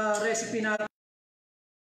mga recipe natin,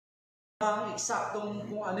 ang eksaktong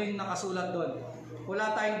kung ano yung nakasulat doon.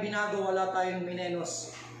 Wala tayong binago, wala tayong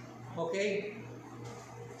minenos. Okay?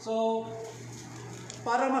 So,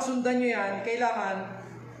 para masundan nyo yan, kailangan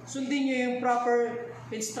sundin nyo yung proper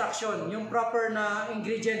instruction, yung proper na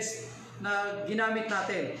ingredients na ginamit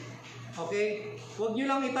natin. Okay? Huwag nyo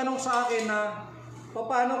lang itanong sa akin na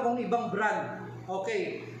paano kung ibang brand.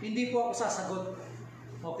 Okay? Hindi po ako sasagot.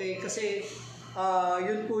 Okay? Kasi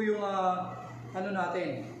yun po yung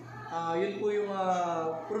yun po yung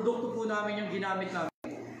produkto po namin yung ginamit namin.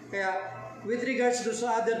 Kaya with regards do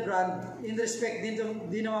sa other brand, in respect din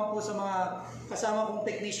naman po sa mga kasama kong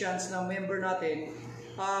technicians na member natin,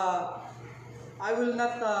 I will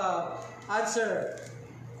not answer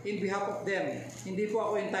in behalf of them. Hindi po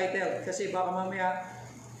ako entitled kasi baka mamaya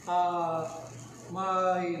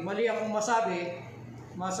may mali akong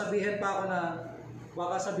masabihin pa ako na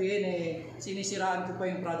baka sabihin sinisiraan ko pa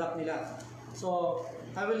yung product nila. So,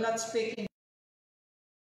 I will not speak in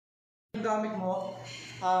gamit mo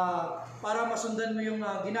para masundan mo yung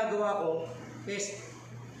ginagawa ko is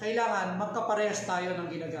kailangan magkaparehas tayo ng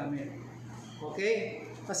ginagamit. Okay?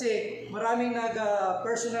 Kasi maraming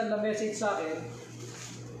personal na message sa akin,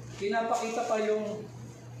 pinapakita pa yung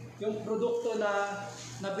produkto na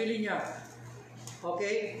nabili niya.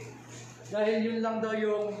 Okay? Dahil yun lang daw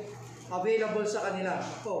yung available sa kanila.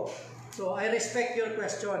 So I respect your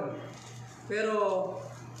question. Pero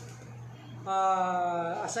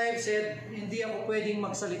as I've said, hindi ako pwedeng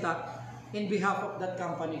magsalita in behalf of that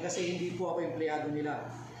company kasi hindi po ako empleyado nila.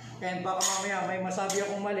 And baka mamaya may masabi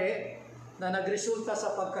akong mali na nagresulta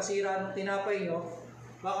sa pagkasira ng tinapay nyo,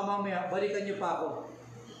 baka mamaya balikan nyo pa ako.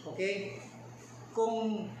 Okay?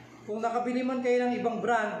 Kung nakabili man kayo ng ibang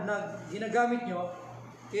brand na ginagamit nyo,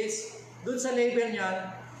 is dun sa label niyan,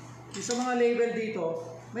 yung sa mga label dito,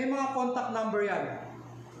 may mga contact number yan.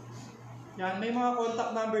 Yan, may mga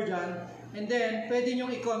contact number dyan. And then, pwede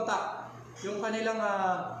nyong i-contact yung kanilang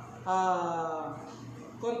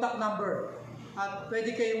contact number. At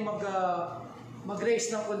pwede kayong mag-raise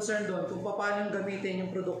ng concern doon kung paano gamitin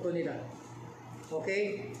yung produkto nila.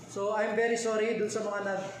 Okay? So, I'm very sorry dun sa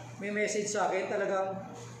mga may message sa akin. Talagang,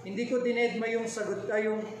 hindi ko dinedma yung sagot,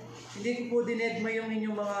 hindi ko po dinedma yung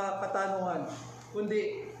inyong mga katanungan.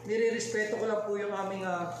 Kundi, nire-respeto ko lang po yung aming,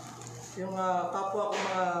 yung kapwa ko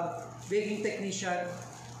mga baking technician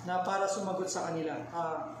na para sumagot sa kanila.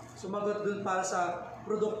 Sumagot dun para sa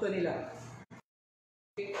produkto nila.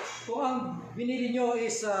 Kung ang binili nyo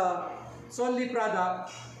is solely product,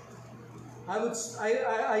 I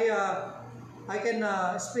can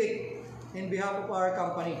speak in behalf of our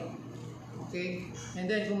company. Okay? And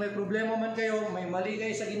then kung may problema man kayo, may mali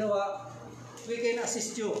kayo sa ginawa, we can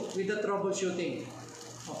assist you with the troubleshooting.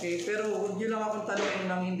 Okay? Pero huwag nyo lang akong tanongin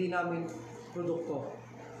ng hindi namin produkto.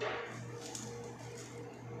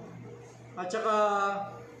 At saka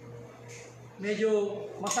medyo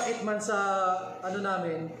masakit man sa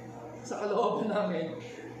namin, sa kalooban namin,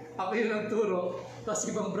 ako yung nagturo, tapos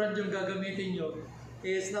ibang brand yung gagamitin nyo,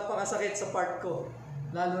 is napakasakit sa part ko,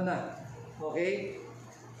 lalo na. Okay?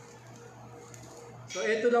 So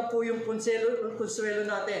ito lang po yung konsuelo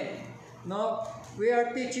natin. No? We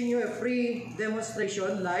are teaching you a free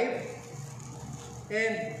demonstration live,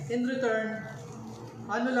 and in return,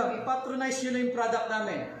 ipatronize nyo na yung product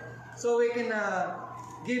namin. So we can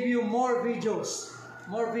give you more videos.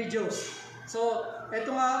 So ito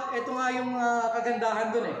nga yung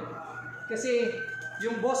kagandahan dun Kasi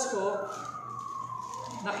yung boss ko,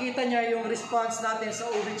 nakita niya yung response natin sa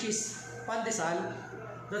ube cheese pandesal.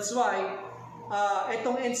 That's why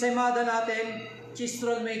itong ensaymada natin, cheese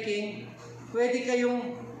roll making, pwede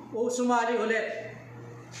kayong sumali ulit.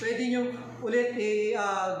 Pwede nyo ulit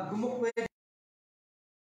pwede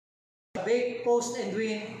bake, post, and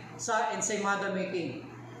win sa ensaymada making.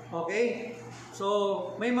 Okay?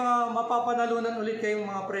 So, may mga mapapanalunan ulit kayong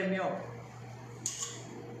mga premyo.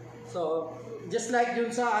 So, just like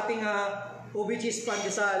yun sa ating ube cheese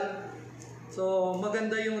pandesal, so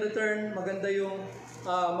maganda yung return, maganda yung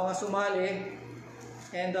mga sumali.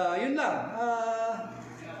 And yun lang.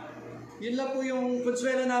 Yun lang po yung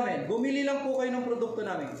konsuelo namin. Bumili lang po kayo ng produkto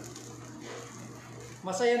namin.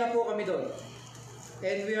 Masaya na po kami doon.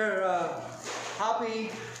 And we are happy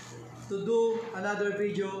to do another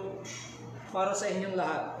video para sa inyong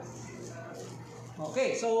lahat.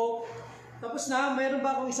 Okay, so tapos na. Mayroon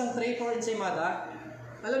ba akong isang tray for ensaymada?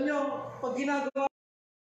 Alam nyo, pag ginagawa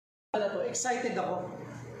na to, excited ako.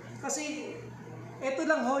 Kasi ito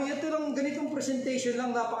lang ganitong presentation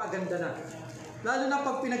lang, napakaganda na. Lalo na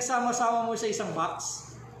pag pinagsama-sama mo sa isang box.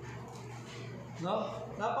 No?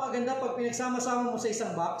 Napakaganda pag pinagsama-sama mo sa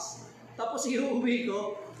isang box. Tapos iuwi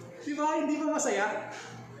ko. Di ba? Hindi ba masaya?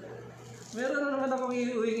 Meron na naman akong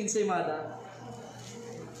iuwing ensaymada.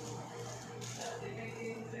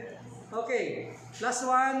 Okay. Last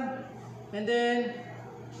one. And then,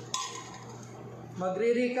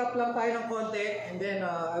 magre-recap lang tayo ng konti. And then,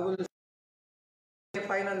 I will say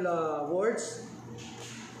final words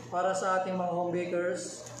para sa ating mga home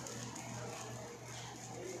bakers.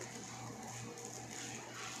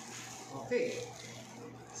 Okay.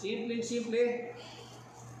 Simple.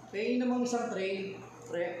 Pahingin namang isang tray.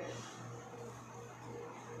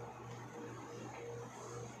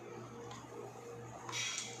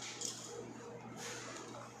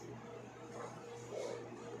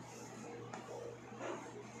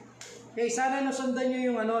 Okay, sana nasundan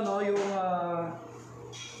nyo yung ano, no, yung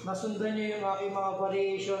nasundan nyo yung aking mga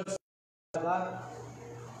variations. Para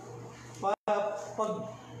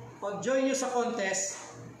pag-join nyo sa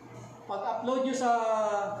contest, pag-upload nyo sa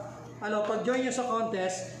pag-join nyo sa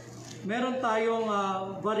contest, meron tayong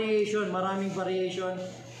variation, maraming variation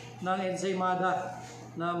ng Ensaymada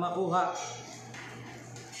na makuha.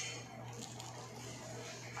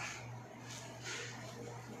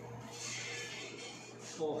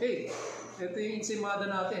 Okay, ito yung Ensaymada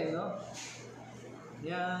natin, no?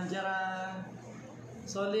 Yan, dyan.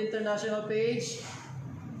 Solid International page.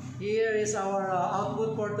 Here is our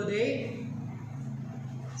output for today.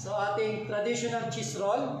 So, ating traditional cheese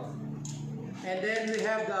roll. And then we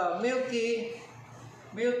have the milky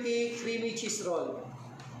creamy cheese roll.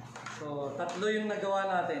 So, tatlo yung nagawa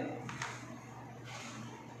natin.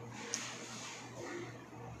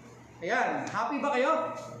 Ayan, happy ba kayo?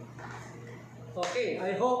 Okay,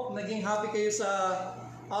 I hope naging happy kayo sa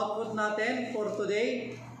output natin for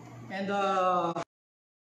today. And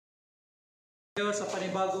sa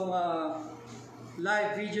panibagong live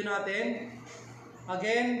video natin.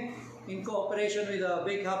 Again, in cooperation with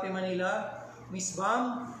Bake Happy Manila, Miss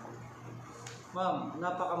Bam. Ma'am,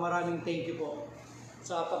 napakamaraming thank you po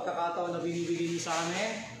sa pagkakataon na binibigay niyo sa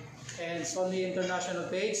amin. And Solid International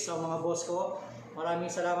page sa mga boss ko. Maraming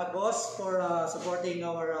salamat boss for supporting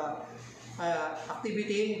our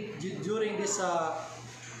activity during this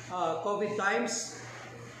COVID times.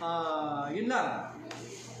 Yun lang.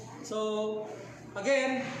 So,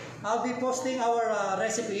 again, I'll be posting our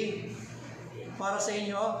recipe para sa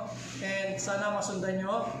inyo and sana masundan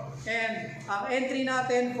nyo. And ang entry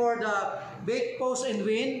natin for the Bake, Post, and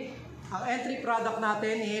Win, ang entry product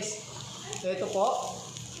natin is ito po,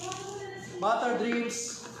 Butter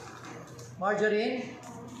Dreams Margarine,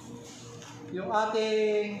 yung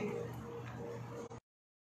ating,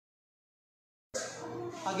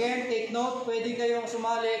 again, take note, pwede kayong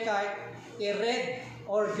sumali kahit red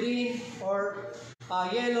or green or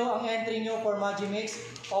yellow ang entry nyo for Magimix.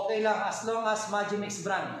 Okay lang as long as Magimix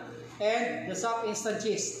brand. And the Soft Instant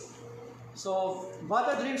Cheese. So,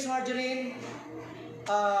 Butter Dreams Margarine,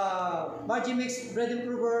 Magimix Bread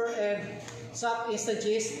Improver, and Soft Instant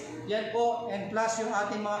Cheese. Yan po. And plus yung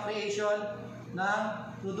ating mga creation ng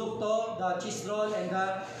produkto, the cheese roll and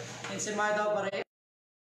the Ensaymada variation.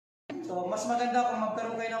 So, mas maganda kung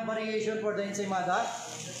magkaroon kayo ng variation for the Ensaymada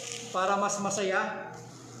para mas masaya.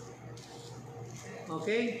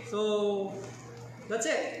 Okay? So, that's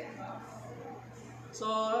it. So,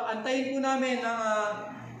 antayin po namin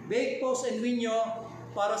ang Bake, Post, and Win nyo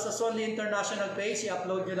para sa Solid International page.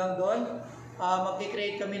 I-upload nyo lang doon.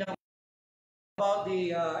 Mag-create kami ng about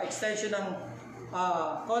the extension ng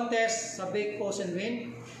contest sa Bake, Post, and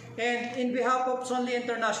Win. And in behalf of Solid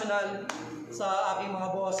International, sa aking mga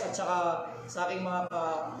boss at saka sa aking mga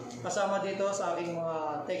kasama dito, sa aking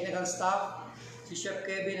mga technical staff, si Chef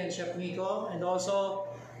Kevin and Chef Nico. And also,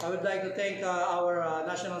 I would like to thank our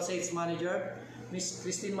National Sales Manager, Miss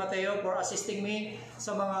Christine Mateo, for assisting me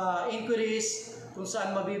sa mga inquiries kung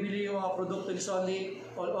saan mabibili yung mga produkto ni Solid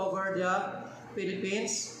all over the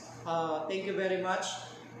Philippines. Thank you very much.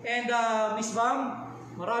 And Miss Bam,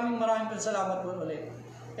 maraming salamat po ulit.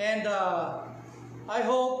 And I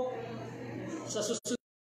hope sa susunod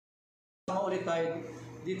ulit tayo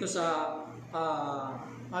dito sa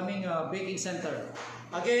aming baking center.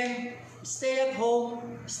 Again, stay at home,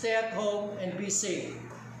 and be safe.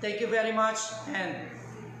 Thank you very much, and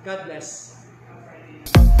God bless.